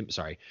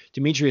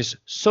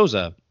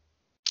Souza,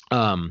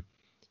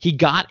 he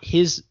got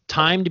his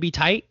time to be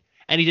tight,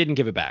 and he didn't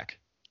give it back.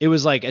 It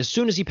was like as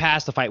soon as he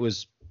passed, the fight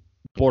was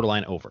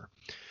borderline over.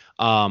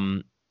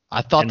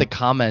 I thought the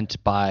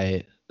comment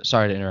by –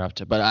 sorry to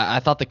interrupt, but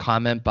I thought the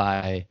comment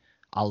by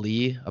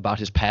Ali about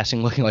his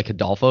passing looking like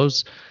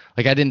Adolfo's,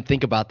 like I didn't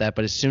think about that,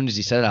 but as soon as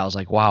he said it, I was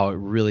like, wow, it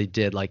really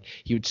did. Like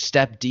he would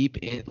step deep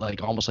in,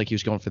 like almost like he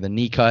was going for the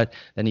knee cut,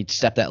 then he'd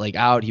step that leg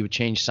out, he would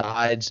change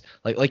sides.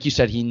 Like you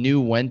said, he knew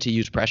when to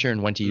use pressure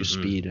and when to use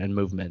speed and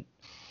movement.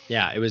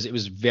 Yeah, it was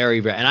very,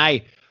 very, and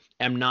I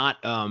am not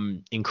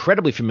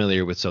incredibly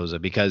familiar with Souza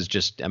because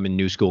just I'm a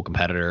new school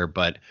competitor,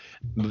 but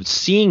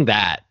seeing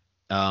that,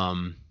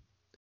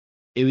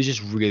 it was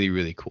just really,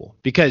 really cool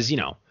because, you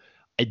know,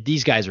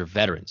 these guys are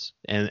veterans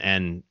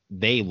and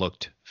they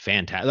looked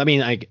fantastic. I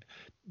mean, like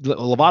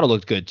Lovato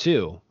looked good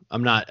too.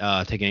 I'm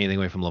not taking anything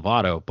away from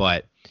Lovato,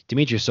 but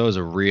Demetrius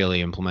Souza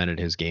really implemented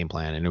his game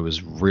plan, and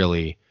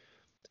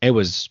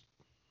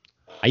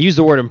I use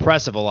the word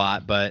impressive a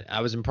lot, but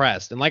I was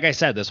impressed. And like I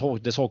said, this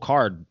whole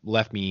card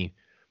left me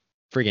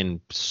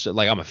freaking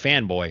like I'm a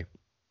fanboy.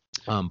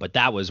 But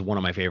that was one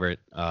of my favorite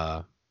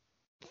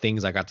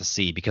things I got to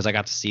see because I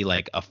got to see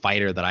like a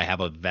fighter that I have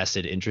a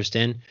vested interest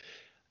in,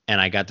 and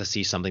I got to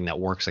see something that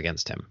works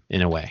against him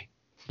in a way.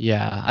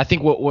 Yeah, I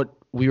think what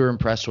we were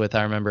impressed with,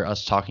 I remember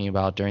us talking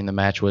about during the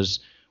match, was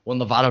when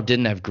Lovato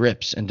didn't have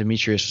grips and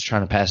Demetrius was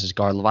trying to pass his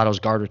guard. Lovato's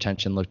guard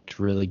retention looked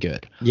really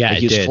good. Yeah, like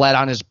he was did. flat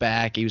on his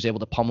back. He was able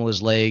to pummel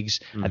his legs.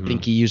 Mm-hmm. I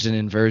think he used an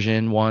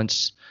inversion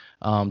once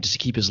just to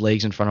keep his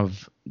legs in front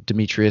of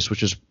Demetrius,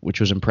 which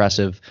was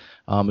impressive.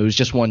 It was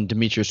just when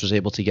Demetrius was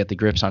able to get the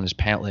grips on his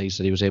pant legs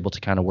that he was able to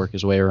kind of work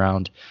his way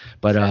around.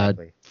 But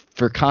Exactly.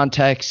 For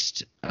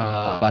context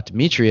about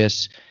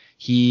Demetrius,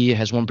 he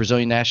has won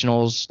Brazilian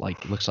nationals,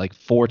 looks like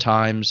 4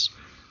 times.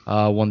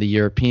 Won the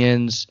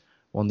Europeans,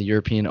 won the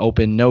European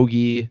Open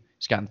Nogi.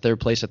 He's gotten 3rd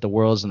place at the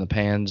Worlds and the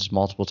Pans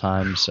multiple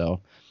times.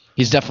 So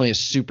he's definitely a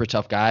super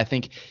tough guy. I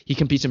think he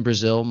competes in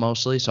Brazil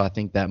mostly, so I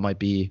think that might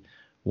be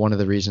one of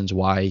the reasons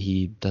why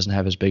he doesn't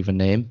have as big of a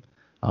name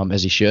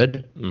as he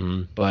should.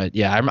 Mm-hmm. But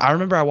yeah, I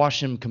remember I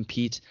watched him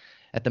compete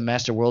at the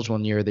Master Worlds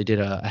one year. They did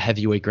a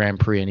heavyweight Grand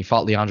Prix, and he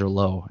fought Leandro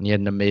Lowe, and he had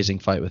an amazing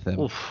fight with him.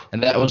 Oof.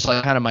 And that was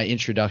like kind of my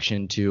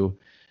introduction to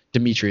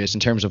Demetrius in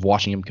terms of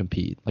watching him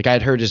compete. Like I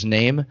had heard his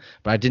name,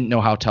 but I didn't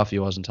know how tough he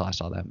was until I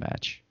saw that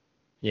match.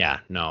 Yeah,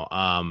 no.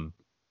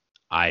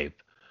 I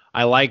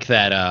like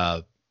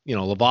that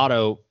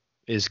Lovato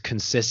is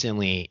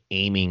consistently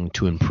aiming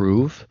to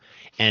improve,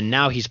 and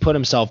now he's put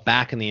himself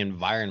back in the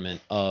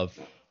environment of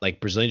like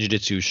Brazilian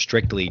Jiu-Jitsu,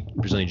 strictly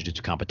Brazilian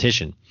Jiu-Jitsu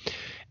competition.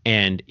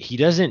 And he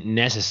doesn't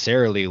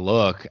necessarily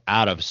look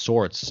out of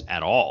sorts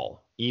at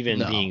all, even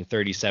being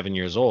 37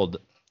 years old,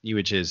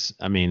 which is,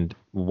 I mean,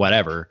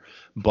 whatever.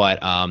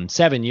 But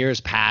 7 years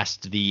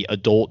past the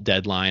adult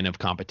deadline of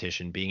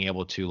competition, being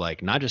able to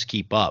like not just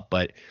keep up,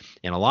 but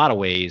in a lot of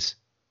ways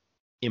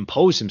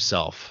impose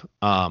himself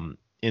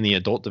in the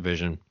adult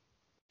division.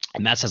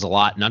 And that says a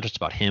lot, not just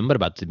about him, but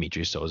about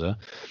Demetrius Souza.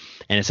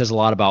 And it says a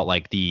lot about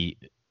like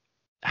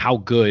how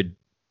good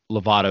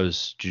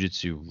Lovato's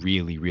jiu-jitsu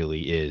really,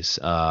 really is.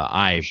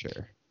 I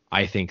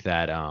think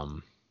that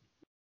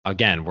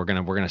again, we're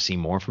gonna see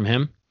more from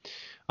him.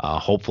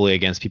 Hopefully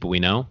against people we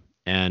know,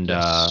 and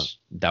Yes.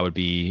 that would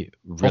be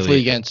Hopefully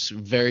really. against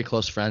very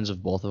close friends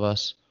of both of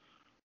us.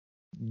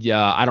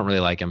 Yeah, I don't really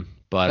like him,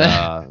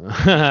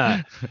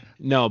 but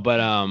no,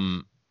 but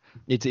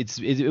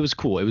it was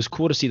cool. It was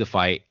cool to see the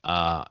fight.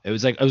 It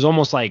was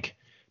almost like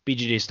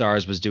BJJ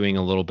Stars was doing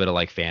a little bit of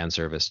like fan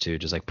service too,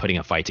 just like putting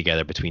a fight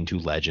together between two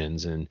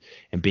legends and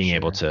being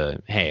able Sure.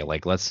 to, hey,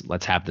 like let's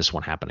have this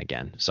one happen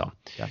again. So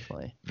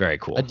Definitely. very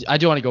cool. I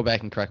do want to go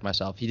back and correct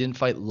myself. He didn't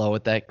fight low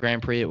at that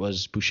Grand Prix. It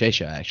was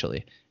Buchecha,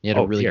 actually. He had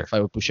a Oh, really here. good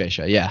fight with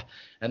Buchecha. Yeah.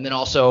 And then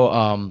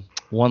also,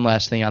 one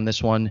last thing on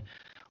this one.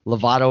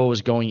 Lovato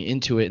was going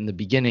into it in the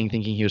beginning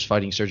thinking he was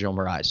fighting Sergio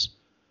Moraes.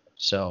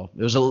 So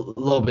it was a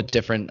little bit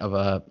different of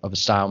a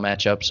style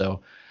matchup.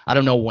 So I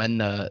don't know when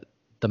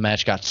the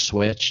match got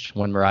switched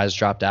when Moraes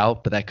dropped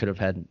out, but that could have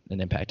had an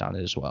impact on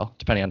it as well,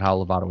 depending on how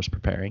Lovato was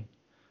preparing.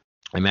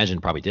 I imagine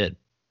it probably did.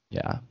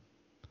 Yeah.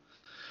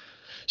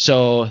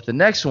 So the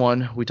next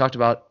one, we talked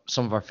about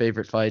some of our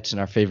favorite fights and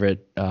our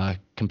favorite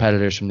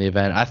competitors from the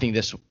event. I think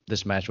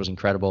this match was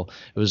incredible.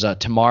 It was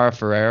Tamara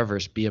Ferreira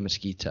versus Bia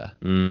Mesquita.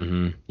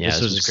 Mm-hmm. Yeah,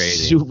 this was was a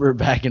crazy. super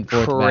back and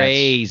forth match.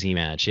 Crazy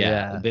match.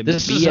 Yeah.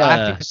 This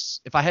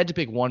is, if I had to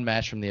pick one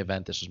match from the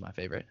event, this was my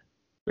favorite.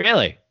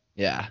 Really?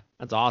 Yeah.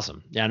 That's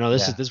awesome. Yeah, no,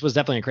 this was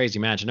definitely a crazy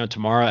match. I know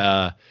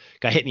Tamara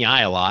got hit in the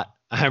eye a lot.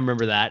 I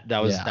remember that.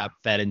 That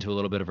fed into a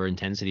little bit of her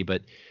intensity,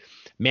 but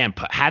man,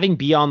 having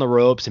Bia on the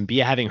ropes and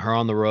Bia having her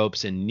on the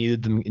ropes and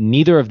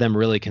neither of them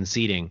really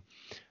conceding.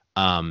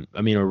 I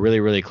mean, a really,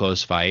 really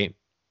close fight.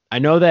 I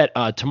know that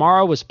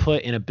Tamara was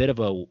put in a bit of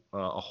a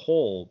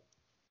hole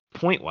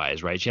point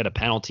wise, right? She had a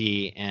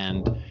penalty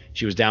and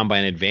she was down by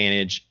an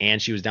advantage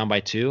and she was down by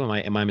 2.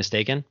 Am I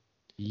mistaken?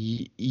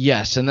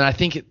 Yes, and then I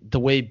think the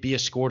way Bia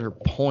scored her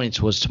points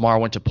was Tamara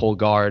went to pull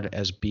guard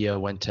as Bia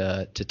went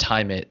to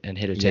time it and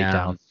hit a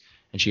takedown,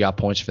 and she got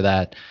points for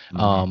that.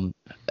 Mm-hmm.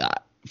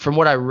 From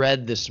what I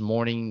read this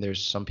morning,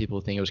 there's some people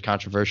who think it was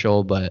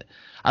controversial, but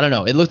I don't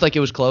know. It looked like it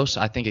was close.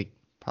 I think it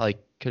probably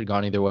could have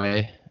gone either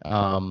way.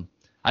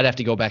 I'd have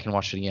to go back and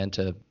watch it again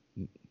to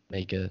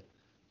make a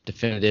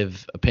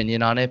definitive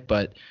opinion on it,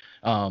 but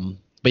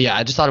yeah,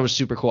 I just thought it was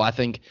super cool. I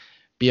think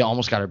Bia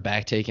almost got her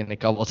back taken a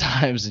couple of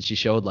times, and she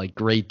showed like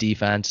great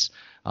defense.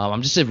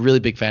 I'm just a really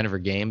big fan of her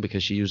game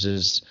because she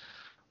uses,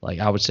 like,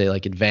 I would say,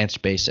 like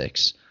advanced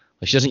basics.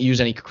 Like, she doesn't use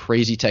any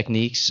crazy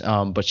techniques,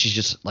 but she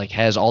just like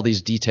has all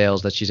these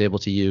details that she's able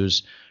to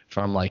use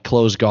from like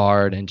close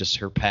guard and just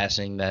her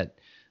passing that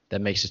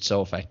makes it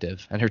so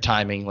effective, and her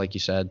timing, like you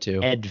said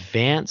too.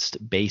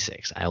 Advanced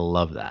basics. I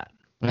love that.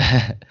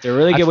 It's a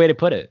really good way to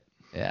put it.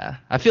 Yeah,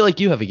 I feel like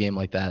you have a game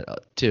like that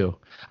too.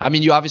 I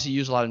mean, you obviously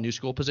use a lot of new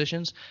school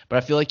positions, but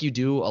I feel like you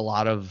do a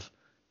lot of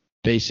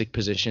basic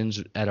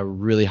positions at a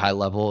really high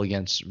level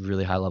against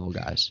really high level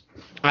guys.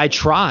 I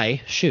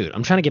try. Shoot,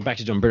 I'm trying to get back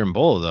to doing Britain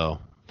Bowl though.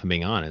 If I'm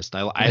being honest,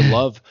 I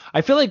love.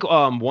 I feel like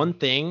one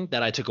thing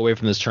that I took away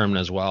from this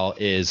tournament as well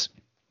is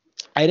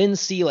I didn't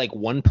see like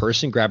one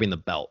person grabbing the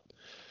belt.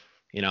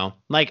 You know,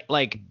 like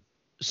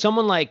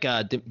someone like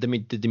the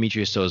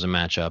Demetrius Souza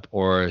matchup,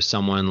 or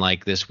someone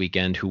like this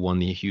weekend who won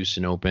the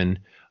Houston Open,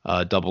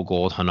 double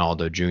gold,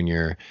 Ronaldo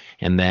Jr.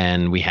 And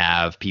then we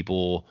have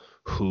people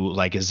who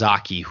like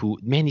Izaki, who,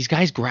 man, these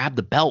guys grab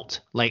the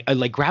belt, like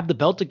grab the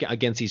belt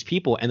against these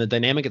people, and the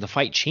dynamic of the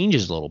fight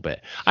changes a little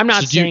bit. I'm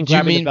not saying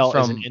grabbing the belt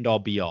is an end all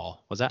be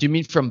all. Was that? Do you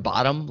mean from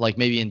bottom, like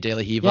maybe in De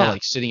La Hiva,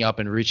 like sitting up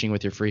and reaching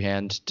with your free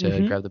hand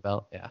to grab the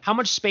belt? Yeah. How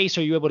much space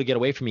are you able to get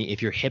away from me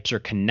if your hips are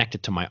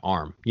connected to my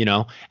arm? You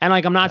know, and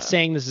like I'm not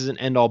saying this is an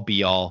end all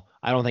be all.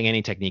 I don't think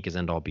any technique is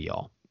end all be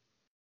all.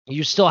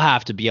 You still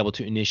have to be able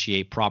to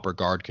initiate proper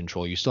guard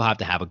control. You still have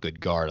to have a good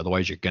guard,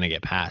 otherwise you're gonna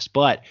get passed.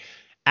 But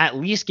at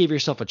least give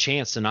yourself a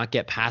chance to not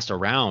get passed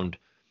around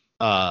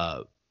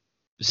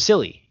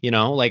silly, you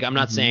know? Like, I'm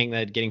not saying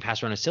that getting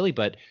passed around is silly,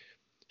 but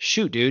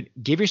shoot, dude,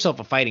 give yourself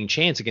a fighting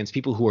chance against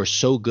people who are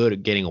so good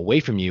at getting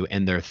away from you,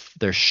 and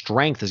their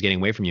strength is getting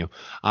away from you.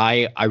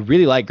 I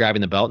really like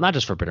grabbing the belt, not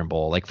just for Bitter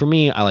Bowl. Like, for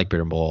me, I like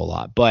Bitter Bowl a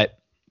lot, but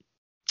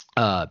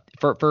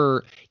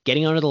for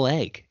getting under the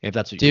leg, if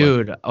that's what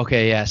you want.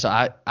 Okay, yeah. So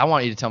I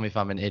want you to tell me if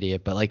I'm an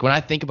idiot, but like when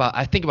I think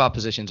about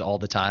positions all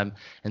the time,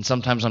 and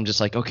sometimes I'm just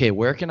like, okay,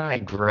 where can I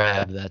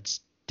grab that's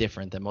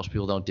different that most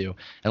people don't do?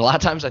 And a lot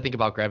of times I think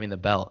about grabbing the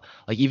belt.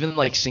 Like even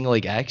like single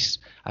leg X,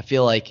 I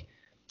feel like,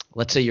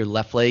 let's say your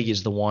left leg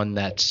is the one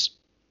that's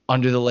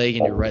under the leg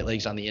and your right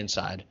leg's on the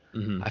inside.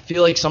 I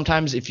feel like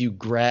sometimes if you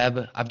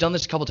grab, I've done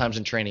this a couple times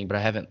in training, but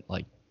I haven't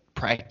like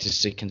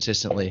practice it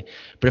consistently.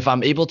 But if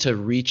I'm able to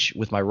reach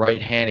with my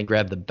right hand and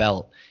grab the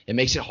belt, it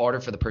makes it harder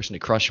for the person to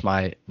crush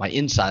my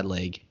inside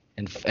leg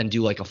and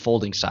do like a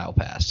folding style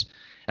pass.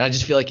 And I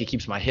just feel like it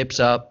keeps my hips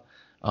up.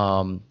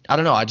 I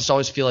don't know. I just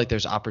always feel like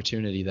there's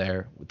opportunity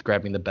there with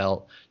grabbing the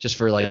belt just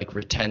for like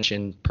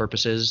retention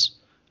purposes.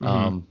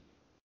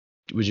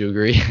 Would you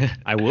agree?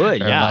 I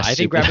would. Yeah. I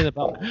think grabbing the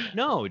belt.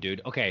 No,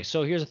 dude. Okay.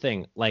 So here's the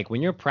thing. Like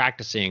when you're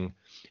practicing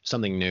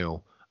something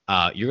new,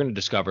 you're going to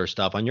discover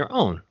stuff on your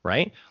own,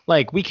 right?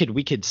 Like we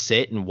could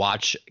sit and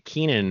watch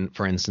Keenan,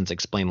 for instance,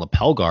 explain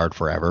lapel guard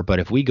forever, but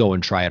if we go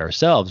and try it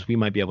ourselves, we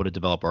might be able to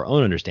develop our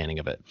own understanding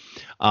of it.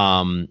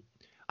 And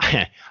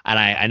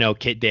I know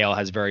Kit Dale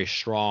has very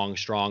strong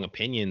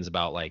opinions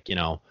about like,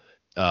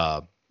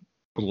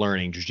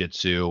 learning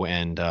jiu-jitsu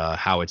and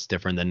how it's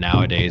different than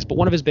nowadays. But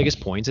one of his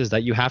biggest points is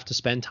that you have to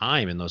spend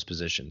time in those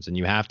positions and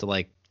you have to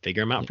like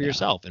figure them out for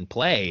yourself and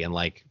play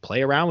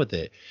around with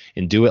it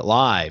and do it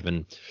live.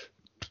 And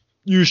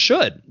you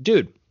should,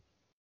 dude.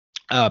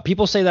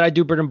 People say that I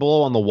do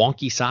Berimbolo on the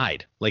wonky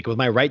side. Like with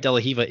my right De La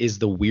Riva is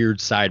the weird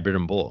side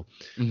Berimbolo.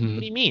 Mm-hmm. What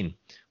do you mean?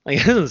 Like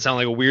it doesn't sound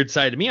like a weird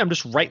side to me. I'm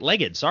just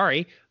right-legged.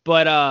 Sorry.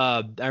 But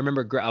I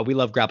remember we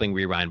love Grappling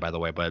Rewind, by the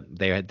way, but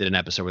they did an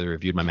episode where they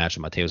reviewed my match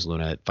with Mateus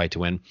Luna at Fight to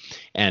Win,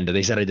 and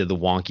they said I did the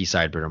wonky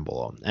side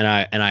Berimbolo. And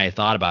I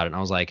thought about it, and I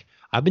was like,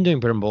 I've been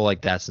doing Berimbolo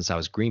like that since I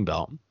was green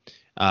belt.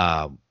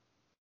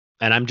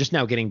 And I'm just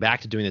now getting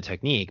back to doing the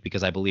technique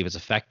because I believe it's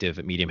effective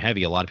at medium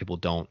heavy. A lot of people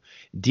don't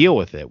deal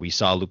with it. We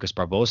saw Lucas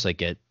Barbosa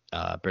get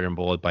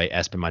berimboloed by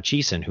Espen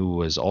Machisen, who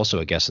was also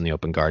a guest on the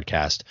Open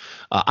Guardcast.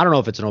 I don't know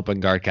if it's an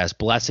Open Guardcast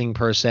blessing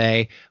per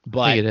se, but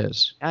I think it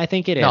is. I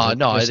think it is.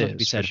 No, There's it something to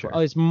be is. said For sure. Oh,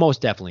 it's most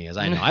definitely is.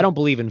 I know. I don't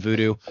believe in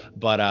voodoo,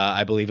 but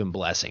I believe in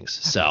blessings.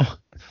 So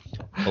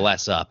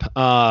bless up.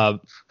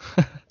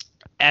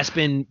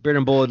 Espen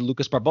berimboloed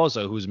Lucas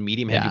Barbosa, who's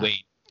medium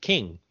heavyweight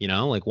king.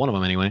 Like one of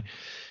them anyway.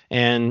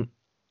 And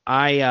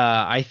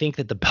I think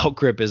that the belt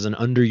grip is an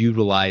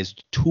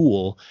underutilized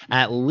tool,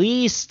 at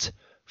least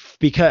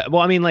because,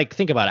 well, I mean, like,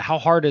 think about it. How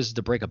hard is it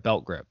to break a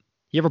belt grip?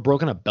 You ever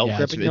broken a belt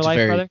grip in your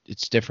life, brother?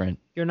 It's different.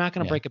 You're not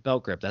going to break a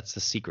belt grip. That's the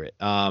secret.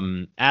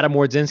 Adam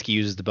Wardzinski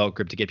uses the belt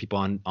grip to get people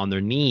on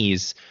their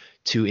knees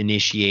to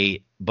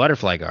initiate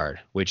butterfly guard,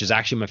 which is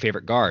actually my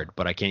favorite guard,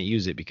 but I can't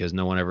use it because I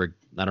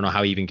don't know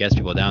how he even gets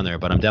people down there,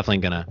 but I'm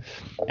definitely going to.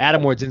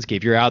 Adam Wardzinski,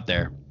 if you're out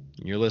there,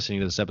 and you're listening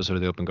to this episode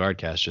of the Open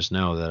Guardcast, just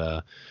know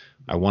that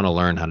I want to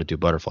learn how to do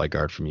butterfly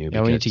guard from you.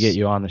 Yeah, we need to get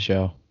you on the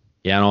show.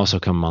 Yeah, and also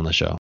come on the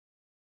show.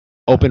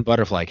 Open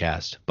butterfly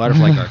cast.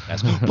 Butterfly guard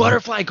cast.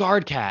 Butterfly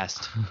guard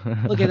cast.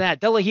 Look at that.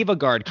 De La Riva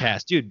guard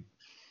cast. Dude.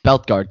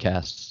 Belt guard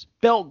casts.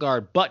 Belt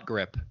guard, butt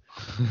grip.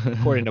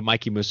 According to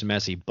Mikey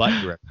Musumeci,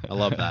 butt grip. I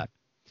love that.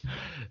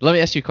 Let me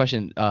ask you a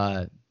question.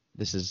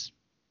 This is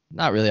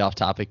not really off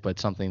topic, but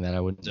something that I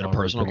wouldn't. Is it a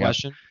personal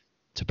question?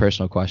 It's a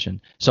personal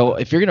question. So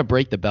if you're going to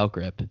break the belt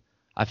grip,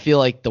 I feel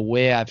like the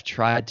way I've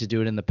tried to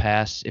do it in the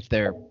past, if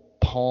their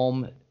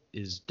palm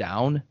is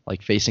down,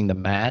 like facing the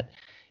mat,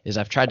 is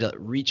I've tried to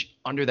reach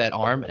under that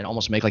arm and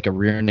almost make like a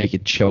rear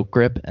naked choke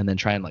grip and then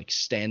try and like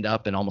stand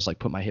up and almost like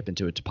put my hip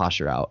into it to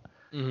posture out.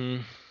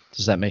 Mm-hmm.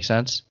 Does that make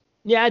sense?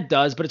 Yeah, it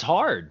does, but it's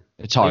hard.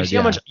 It's hard.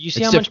 You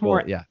see how much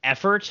more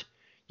effort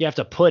you have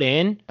to put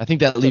in? I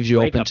think that leaves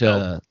you open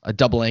to a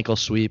double ankle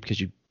sweep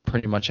because you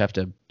pretty much have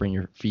to bring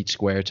your feet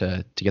square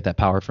to get that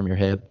power from your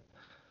hip.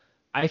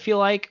 I feel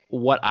like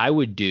what I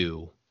would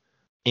do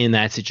in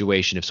that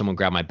situation if someone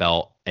grabbed my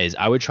belt is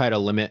I would try to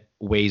limit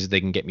ways they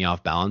can get me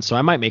off balance. So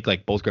I might make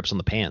like both grips on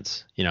the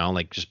pants,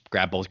 like just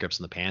grab both grips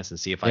on the pants and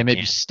see if I can.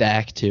 Maybe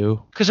stack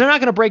too. Because they're not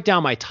going to break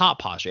down my top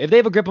posture. If they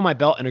have a grip on my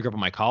belt and a grip on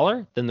my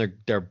collar, then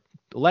their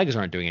legs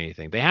aren't doing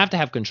anything. They have to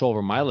have control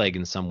over my leg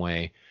in some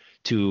way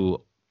to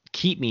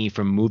keep me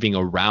from moving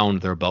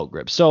around their belt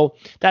grip. So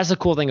that's the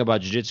cool thing about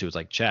jiu-jitsu. It's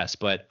like chess.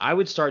 But I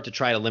would start to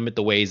try to limit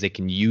the ways they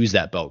can use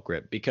that belt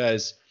grip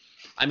because –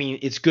 I mean,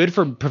 it's good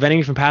for preventing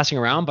me from passing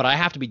around, but I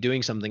have to be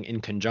doing something in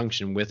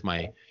conjunction with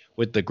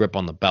the grip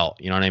on the belt.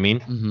 You know what I mean?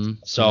 Mm-hmm.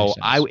 So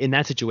in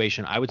that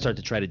situation, I would start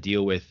to try to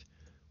deal with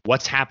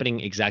what's happening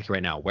exactly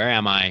right now. Where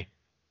am I?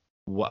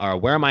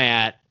 Where am I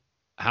at?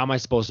 How am I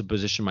supposed to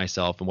position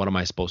myself? And what am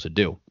I supposed to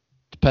do?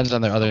 Depends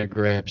on their other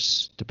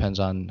grips. Depends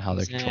on how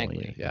they're controlling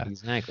you. Yeah,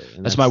 exactly.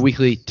 That's my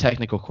weekly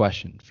technical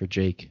question for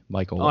Jake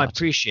Michael Watson. I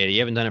appreciate it. You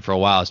haven't done it for a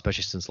while,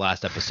 especially since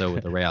last episode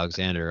with the Ray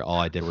Alexander. All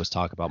I did was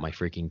talk about my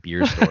freaking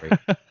beer story.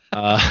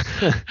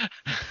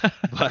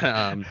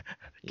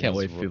 Can't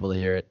wait for people to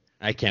hear it.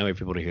 I can't wait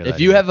for people to hear that.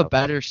 If you have a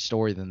better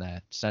story than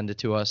that, send it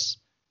to us,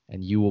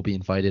 and you will be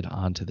invited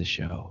onto the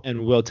show.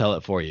 And we'll tell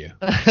it for you.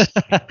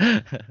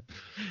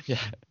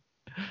 Yeah.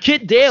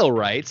 Kit Dale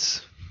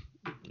writes.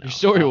 Your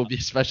story will be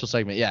a special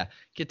segment. Yeah.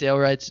 Kit Dale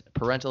writes,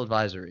 parental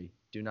advisory.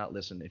 Do not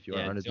listen if you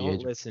are under the age.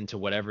 Don't listen to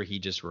whatever he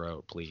just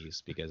wrote,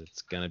 please, because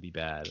it's going to be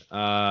bad.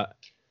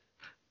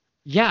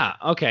 Yeah.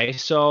 Okay.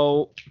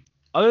 So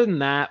other than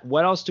that,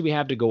 what else do we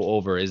have to go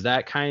over? Is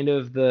that kind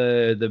of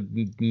the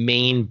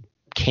main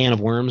can of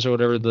worms or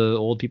whatever the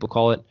old people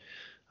call it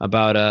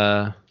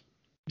about,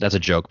 that's a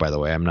joke, by the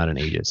way. I'm not an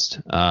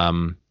ageist.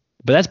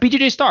 But that's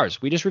BJJ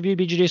Stars. We just reviewed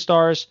BJJ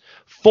Stars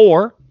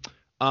 4.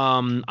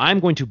 I'm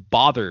going to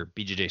bother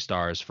BJJ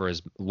Stars for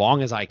as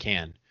long as I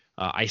can.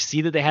 I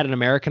see that they had an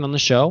American on the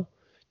show.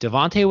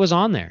 Devontae was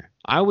on there.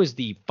 I was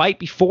the fight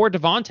before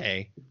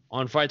Devontae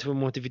on Fight to Win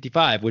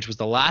 155, which was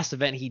the last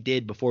event he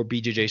did before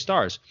BJJ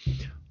Stars.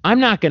 I'm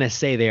not going to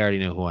say they already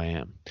know who I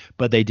am,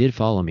 but they did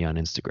follow me on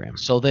Instagram.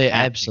 So they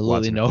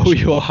absolutely know who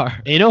you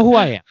are. They know who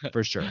I am,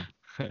 for sure.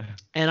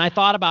 And I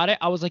thought about it.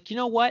 I was like, you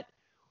know what?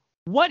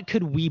 What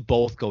could we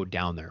both go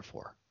down there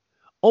for?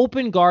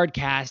 Open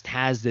GuardCast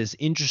has this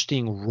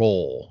interesting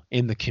role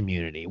in the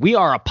community. We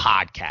are a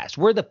podcast.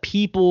 We're the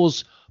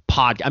people's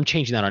podcast. I'm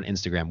changing that on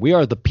Instagram. We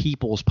are the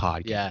people's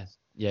podcast.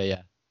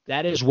 Yeah.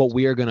 That is what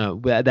we are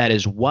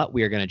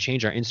gonna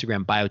change our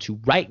Instagram bio to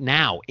right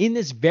now, in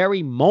this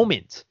very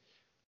moment.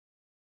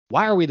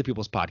 Why are we the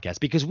people's podcast?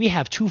 Because we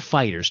have two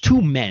fighters,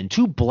 two men,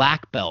 two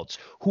black belts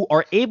who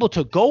are able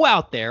to go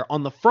out there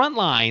on the front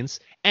lines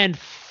and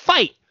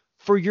fight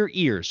for your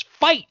ears,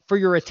 fight for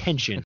your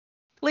attention.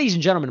 Ladies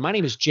and gentlemen, my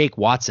name is Jake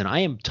Watson. I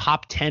am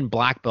top 10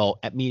 black belt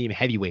at medium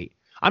heavyweight.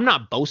 I'm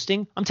not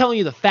boasting. I'm telling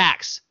you the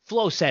facts.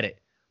 Flo said it.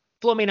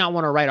 Flo may not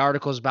want to write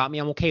articles about me.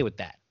 I'm okay with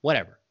that.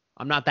 Whatever.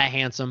 I'm not that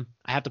handsome.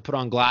 I have to put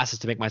on glasses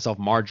to make myself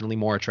marginally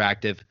more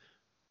attractive.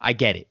 I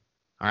get it.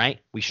 All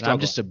right? We struggle. I'm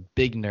just a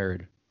big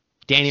nerd.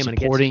 Danny, I'm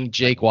supporting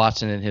Jake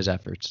Watson in his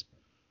efforts.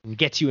 I'll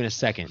get to you in a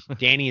second.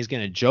 Danny is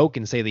going to joke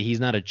and say that he's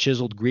not a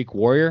chiseled Greek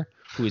warrior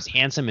who is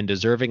handsome and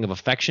deserving of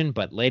affection.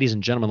 But ladies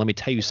and gentlemen, let me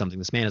tell you something.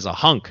 This man is a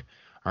hunk.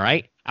 All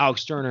right?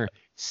 Alex Turner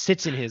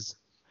sits in his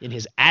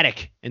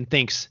attic and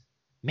thinks,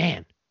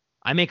 man,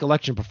 I make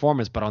election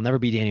performance, but I'll never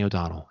be Danny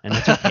O'Donnell. And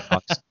that's okay,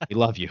 Alex. We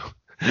love you.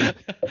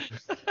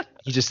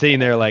 He's just sitting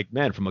there like,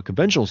 man, from a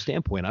conventional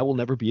standpoint, I will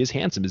never be as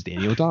handsome as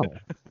Danny O'Donnell.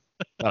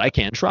 But I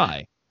can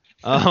try.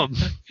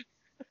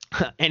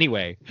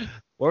 Anyway,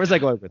 where was I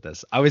going with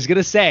this? I was going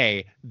to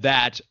say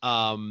that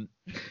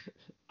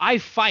I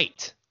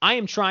fight. I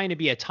am trying to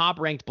be a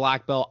top-ranked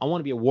black belt. I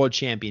want to be a world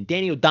champion.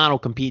 Danny O'Donnell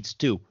competes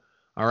too.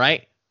 All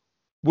right?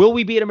 Will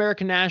we be at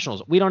American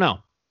Nationals? We don't know.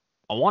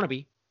 I want to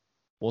be.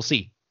 We'll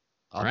see.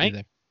 All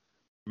right?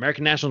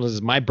 American Nationals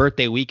is my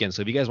birthday weekend,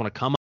 so if you guys want to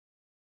come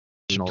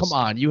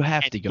on, you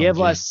have to go.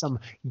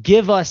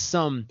 Give us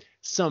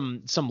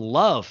some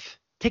love.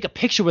 Take a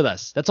picture with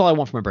us. That's all I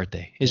want for my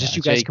birthday. It's just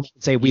you guys come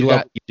and say we love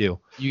what you do.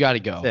 You got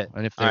to go.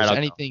 And if there's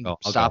anything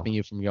stopping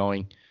you from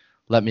going,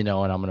 let me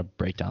know, and I'm going to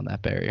break down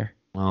that barrier.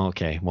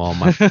 Okay. Well,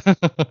 my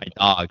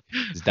dog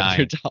is dying.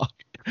 Your dog.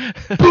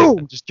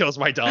 Boom! Just kills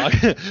my dog.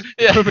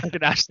 Yeah.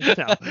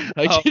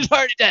 Like, she's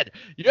already dead.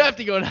 You have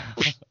to go now.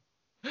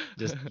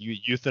 Just you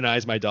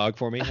euthanize my dog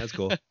for me. That's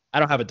cool. I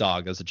don't have a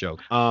dog. That's a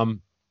joke.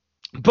 But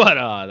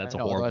that's a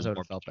horrible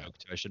joke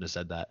too. I shouldn't have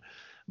said that.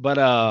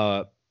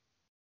 But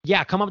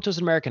yeah, come up to us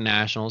at American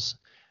Nationals.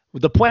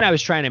 The point I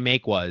was trying to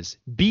make was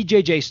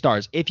BJJ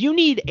stars. If you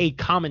need a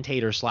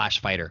commentator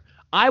 / fighter,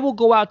 I will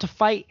go out to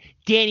fight.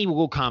 Danny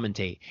will go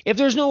commentate. If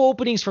there's no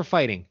openings for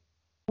fighting,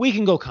 we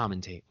can go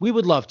commentate. We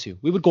would love to.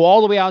 We would go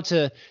all the way out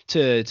to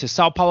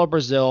Sao Paulo,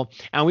 Brazil,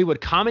 and we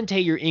would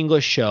commentate your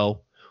English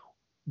show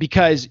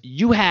because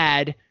you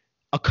had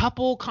a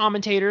couple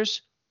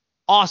commentators,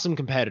 awesome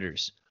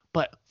competitors.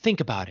 But think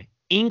about it.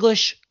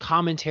 English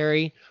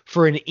commentary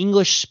for an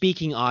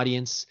English-speaking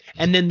audience,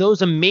 and then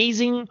those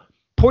amazing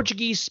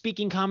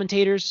Portuguese-speaking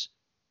commentators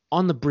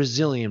on the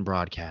Brazilian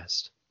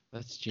broadcast.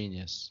 That's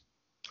genius.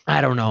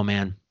 I don't know,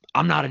 man.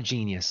 I'm not a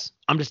genius.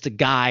 I'm just a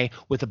guy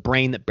with a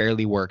brain that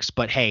barely works.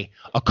 But hey,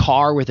 a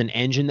car with an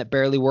engine that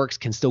barely works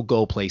can still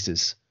go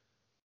places.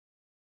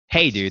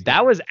 Hey, dude,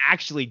 that was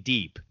actually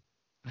deep.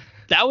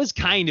 That was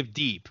kind of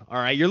deep. All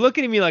right, you're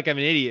looking at me like I'm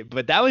an idiot,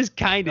 but that was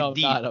kind of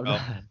deep.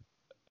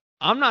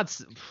 I'm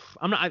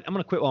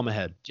gonna quit while I'm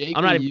ahead. Jake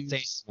I'm not will even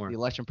saying use more. the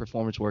election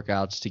performance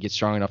workouts to get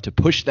strong enough to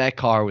push that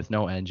car with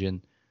no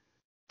engine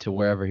to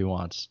wherever he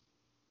wants.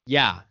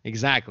 Yeah,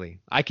 exactly.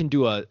 I can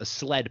do a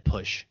sled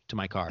push to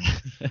my car.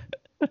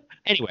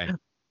 Anyway,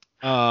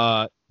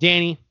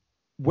 Danny,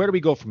 where do we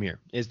go from here?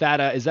 Is that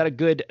a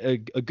good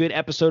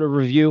episode of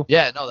review?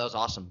 Yeah, no, that was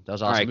awesome. That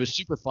was awesome. Right. It was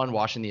super fun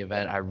watching the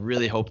event. I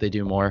really hope they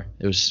do more.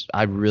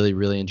 I really,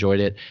 really enjoyed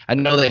it. I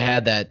know they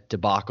had that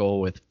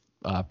debacle with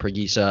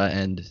Pregisa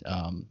and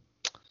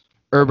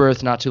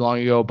Erberth not too long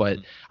ago, but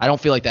I don't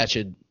feel like that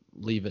should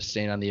leave a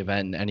stain on the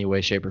event in any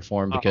way, shape, or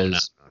form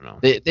because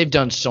they've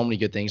done so many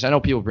good things. I know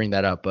people bring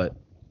that up, but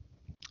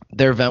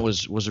their event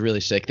was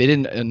really sick. They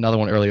did another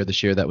one earlier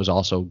this year that was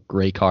also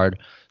great card.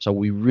 So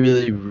we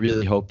really,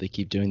 really hope they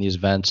keep doing these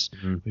events.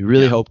 Mm-hmm. We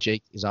really hope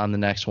Jake is on the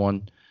next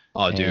one.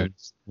 Oh, dude.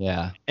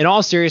 Yeah. In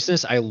all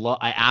seriousness,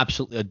 I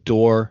absolutely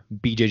adore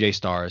BJJ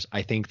Stars.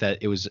 I think that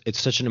it's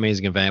such an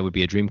amazing event. It would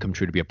be a dream come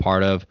true to be a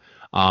part of.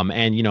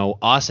 And you know,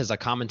 us as a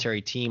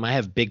commentary team, I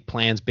have big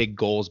plans, big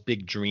goals,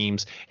 big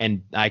dreams,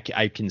 and I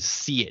can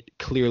see it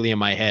clearly in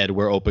my head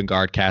where Open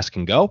GuardCast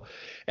can go.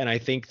 And I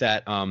think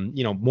that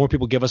you know, more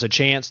people give us a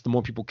chance, the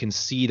more people can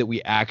see that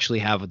we actually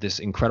have this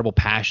incredible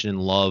passion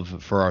and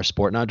love for our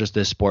sport, not just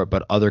this sport,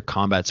 but other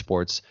combat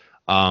sports.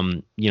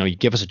 You know, you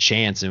give us a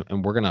chance,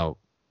 and we're gonna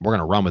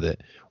run with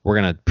it. We're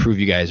gonna prove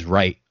you guys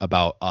right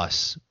about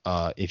us.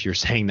 If you're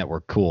saying that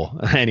we're cool,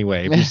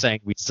 anyway, if you're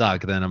saying we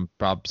suck, then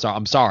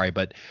I'm sorry,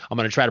 but I'm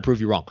gonna try to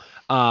prove you wrong.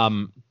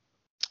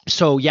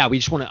 So yeah, we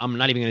just want to. I'm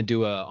not even going to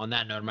do on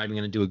that note. I'm not even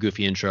going to do a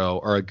goofy intro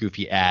or a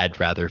goofy ad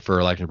rather for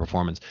Election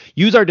Performance.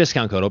 Use our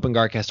discount code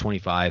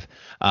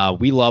OpenGuardCast25.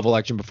 We love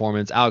Election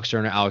Performance. Alex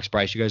Turner, Alex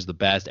Bryce, you guys are the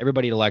best.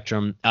 Everybody at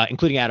Electrum,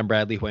 including Adam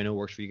Bradley, who I know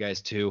works for you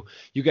guys too.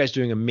 You guys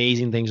doing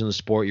amazing things in the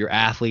sport. Your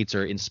athletes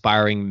are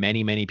inspiring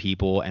many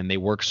people, and they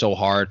work so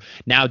hard.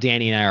 Now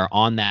Danny and I are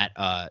on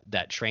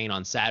that train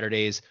on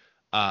Saturdays.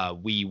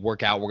 We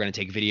work out. We're going to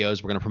take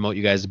videos. We're going to promote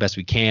you guys the best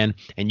we can,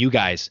 and you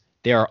guys.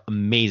 They are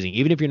amazing.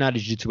 Even if you're not a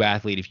jiu-jitsu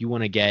athlete, if you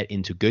want to get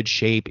into good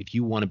shape, if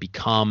you want to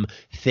become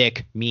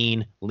thick,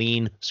 mean,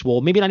 lean,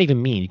 swole, maybe not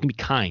even mean, you can be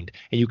kind,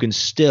 and you can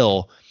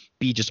still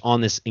be just on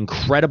this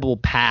incredible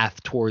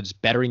path towards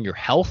bettering your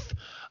health.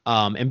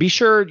 And be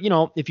sure,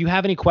 if you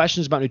have any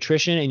questions about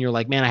nutrition and you're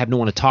like, man, I have no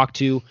one to talk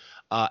to,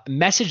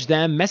 message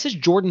them.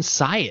 Message Jordan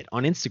Syatt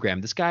on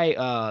Instagram. This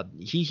guy,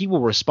 he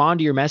will respond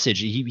to your message.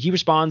 He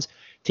responds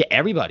to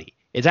everybody.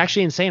 It's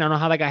actually insane. I don't know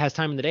how that guy has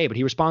time in the day, but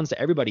he responds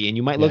to everybody. And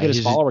you might look at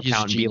his follower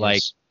count and be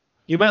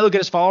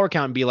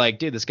like,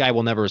 dude, this guy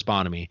will never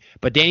respond to me.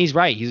 But Danny's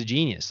right. He's a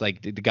genius.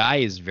 Like the guy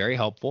is very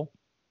helpful.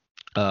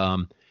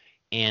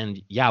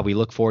 And yeah, we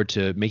look forward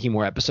to making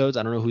more episodes.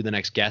 I don't know who the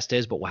next guest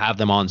is, but we'll have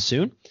them on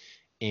soon.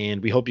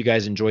 And we hope you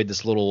guys enjoyed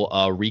this little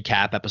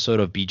recap episode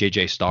of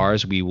BJJ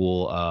Stars. We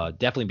will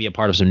definitely be a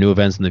part of some new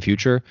events in the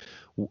future.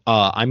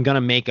 I'm going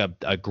to make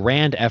a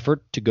grand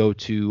effort to go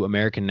to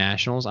American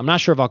Nationals. I'm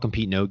not sure if I'll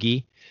compete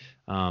no-gi.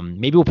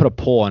 Maybe we'll put a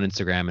poll on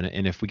Instagram,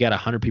 and if we get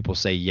 100 people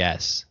say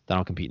yes, then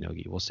I'll compete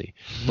no-gi. We'll see.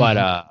 But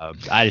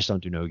I just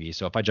don't do no-gi.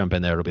 So if I jump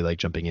in there, it'll be like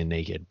jumping in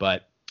naked.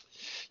 But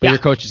your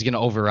coach is going to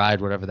override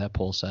whatever that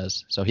poll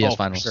says. So he has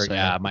final say.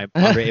 Yeah,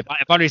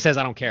 if Andre says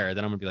I don't care,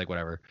 then I'm going to be like,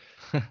 whatever.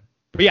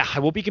 But yeah, I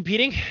will be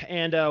competing,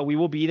 and we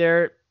will be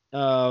there.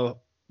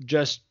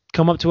 Just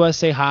come up to us,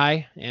 say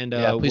hi, and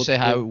please say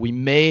hi. We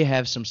may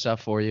have some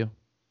stuff for you.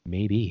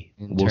 Maybe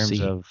in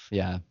terms of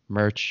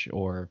merch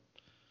or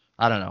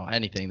I don't know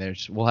anything.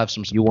 We'll have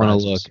some. You want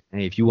to look?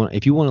 Hey, if you want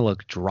to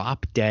look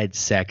drop dead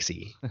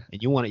sexy,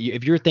 and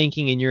if you're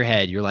thinking in your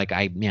head, you're like,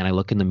 I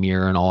look in the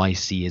mirror and all I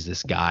see is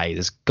this guy,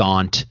 this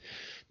gaunt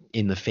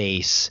in the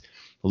face,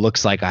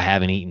 looks like I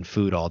haven't eaten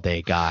food all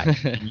day guy.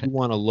 You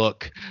want to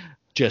look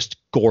just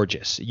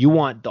gorgeous. You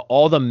want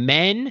all the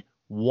men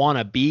want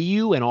to be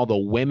you and all the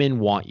women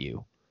want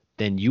you.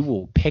 Then you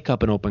will pick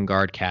up an Open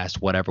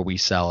GuardCast, whatever we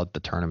sell at the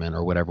tournament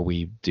or whatever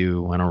we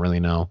do. I don't really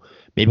know.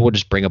 Maybe we'll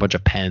just bring a bunch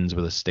of pens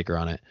with a sticker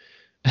on it.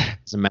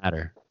 Doesn't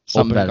matter.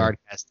 Something Open better.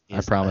 GuardCast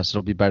I promise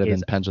it'll be better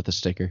than pens with a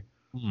sticker.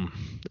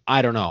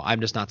 I don't know.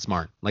 I'm just not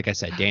smart. Like I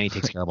said, Danny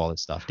takes care of all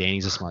this stuff.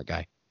 Danny's a smart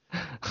guy.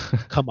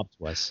 Come up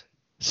to us.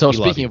 So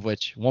speaking of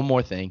which, one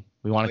more thing.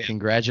 We want to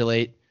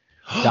congratulate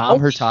Dom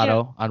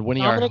Hurtado on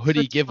winning our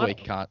hoodie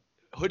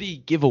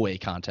giveaway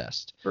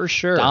contest. For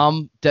sure.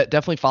 Dom,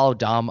 definitely follow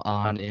Dom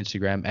on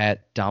Instagram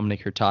at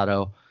Dominic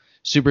Hurtado.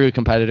 Super good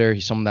competitor.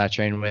 He's someone that I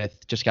train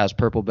with. Just got his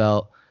purple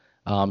belt.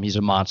 He's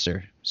a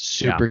monster.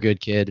 Super good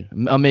kid.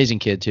 Amazing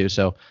kid too.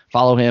 So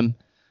follow him.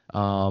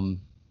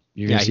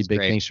 You're gonna see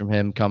big things from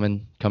him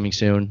coming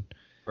soon.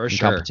 For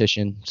sure.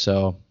 Competition.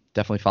 So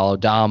definitely follow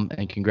Dom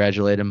and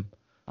congratulate him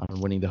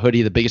on winning the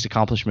hoodie. The biggest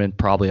accomplishment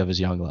probably of his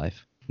young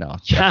life. No,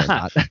 definitely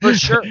not. For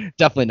sure.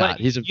 Definitely not.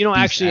 He's a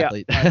actually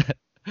athlete.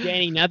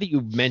 Danny, now that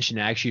you mentioned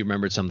it, I actually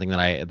remembered something that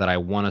I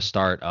want to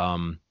start. I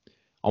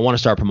want to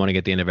start promoting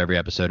at the end of every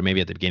episode,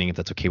 maybe at the beginning if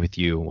that's okay with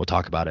you. We'll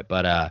talk about it.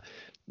 But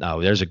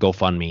there's a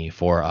GoFundMe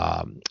for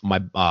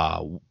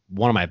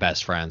one of my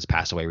best friends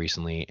passed away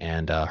recently,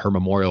 and her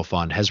memorial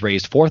fund has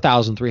raised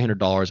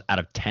 $4,300 out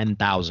of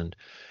 $10,000.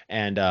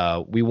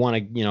 And we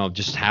want to,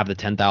 just have the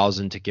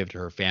 $10,000 to give to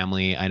her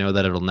family. I know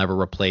that it'll never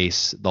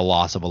replace the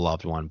loss of a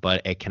loved one,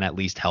 but it can at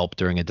least help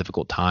during a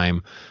difficult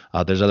time.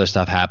 There's other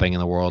stuff happening in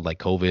the world like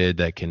COVID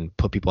that can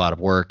put people out of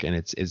work, and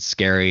it's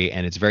scary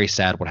and it's very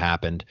sad what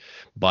happened.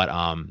 But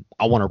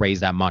I want to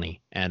raise that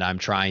money, and I'm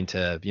trying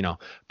to,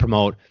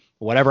 promote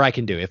whatever I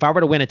can do. If I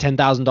were to win a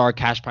 $10,000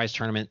 cash prize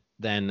tournament,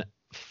 then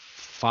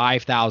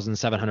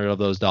 $5,700 of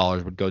those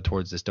dollars would go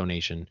towards this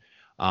donation.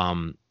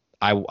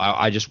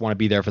 I just want to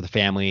be there for the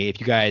family. If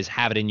you guys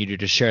have it in you to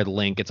just share the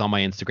link, it's on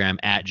my Instagram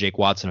at Jake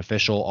Watson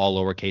Official, all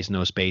lowercase,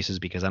 no spaces,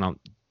 because I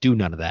don't do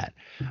none of that.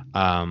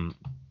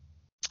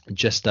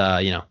 Just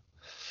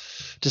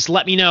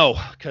let me know,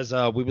 because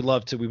we would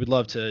love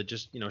to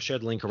just share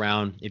the link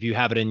around. If you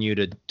have it in you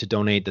to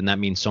donate, then that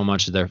means so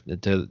much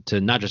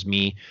to not just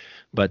me,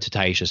 but to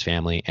Taisha's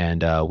family.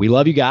 And we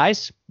love you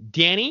guys.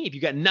 Danny, if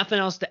you got nothing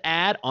else to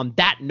add on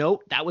that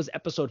note, that was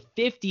episode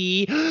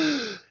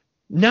 59.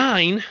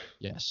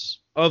 Yes.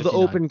 Of 59. The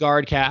Open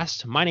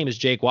GuardCast. My name is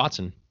Jake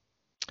Watson.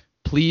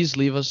 Please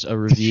leave us a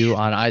review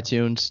on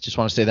iTunes. Just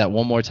want to say that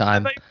one more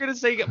time. I thought you were going to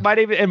say my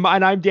name and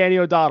I'm Danny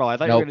O'Donnell. I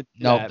thought you were going to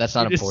do that. That's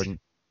not important.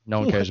 No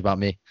one cares about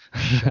me.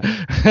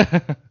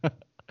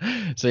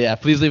 So yeah,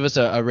 please leave us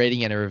a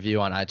rating and a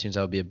review on iTunes.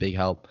 That would be a big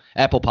help.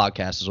 Apple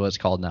Podcasts is what it's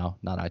called now,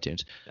 not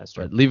iTunes. That's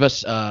right. But leave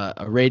us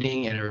a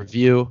rating and a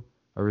review.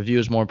 A review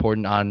is more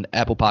important on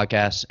Apple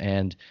Podcasts.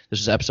 And this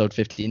is episode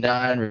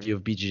 59, review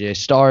of BJJ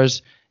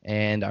Stars.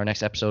 and our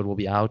next episode will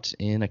be out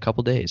in a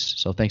couple days.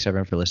 So thanks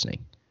everyone for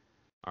listening.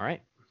 All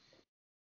right.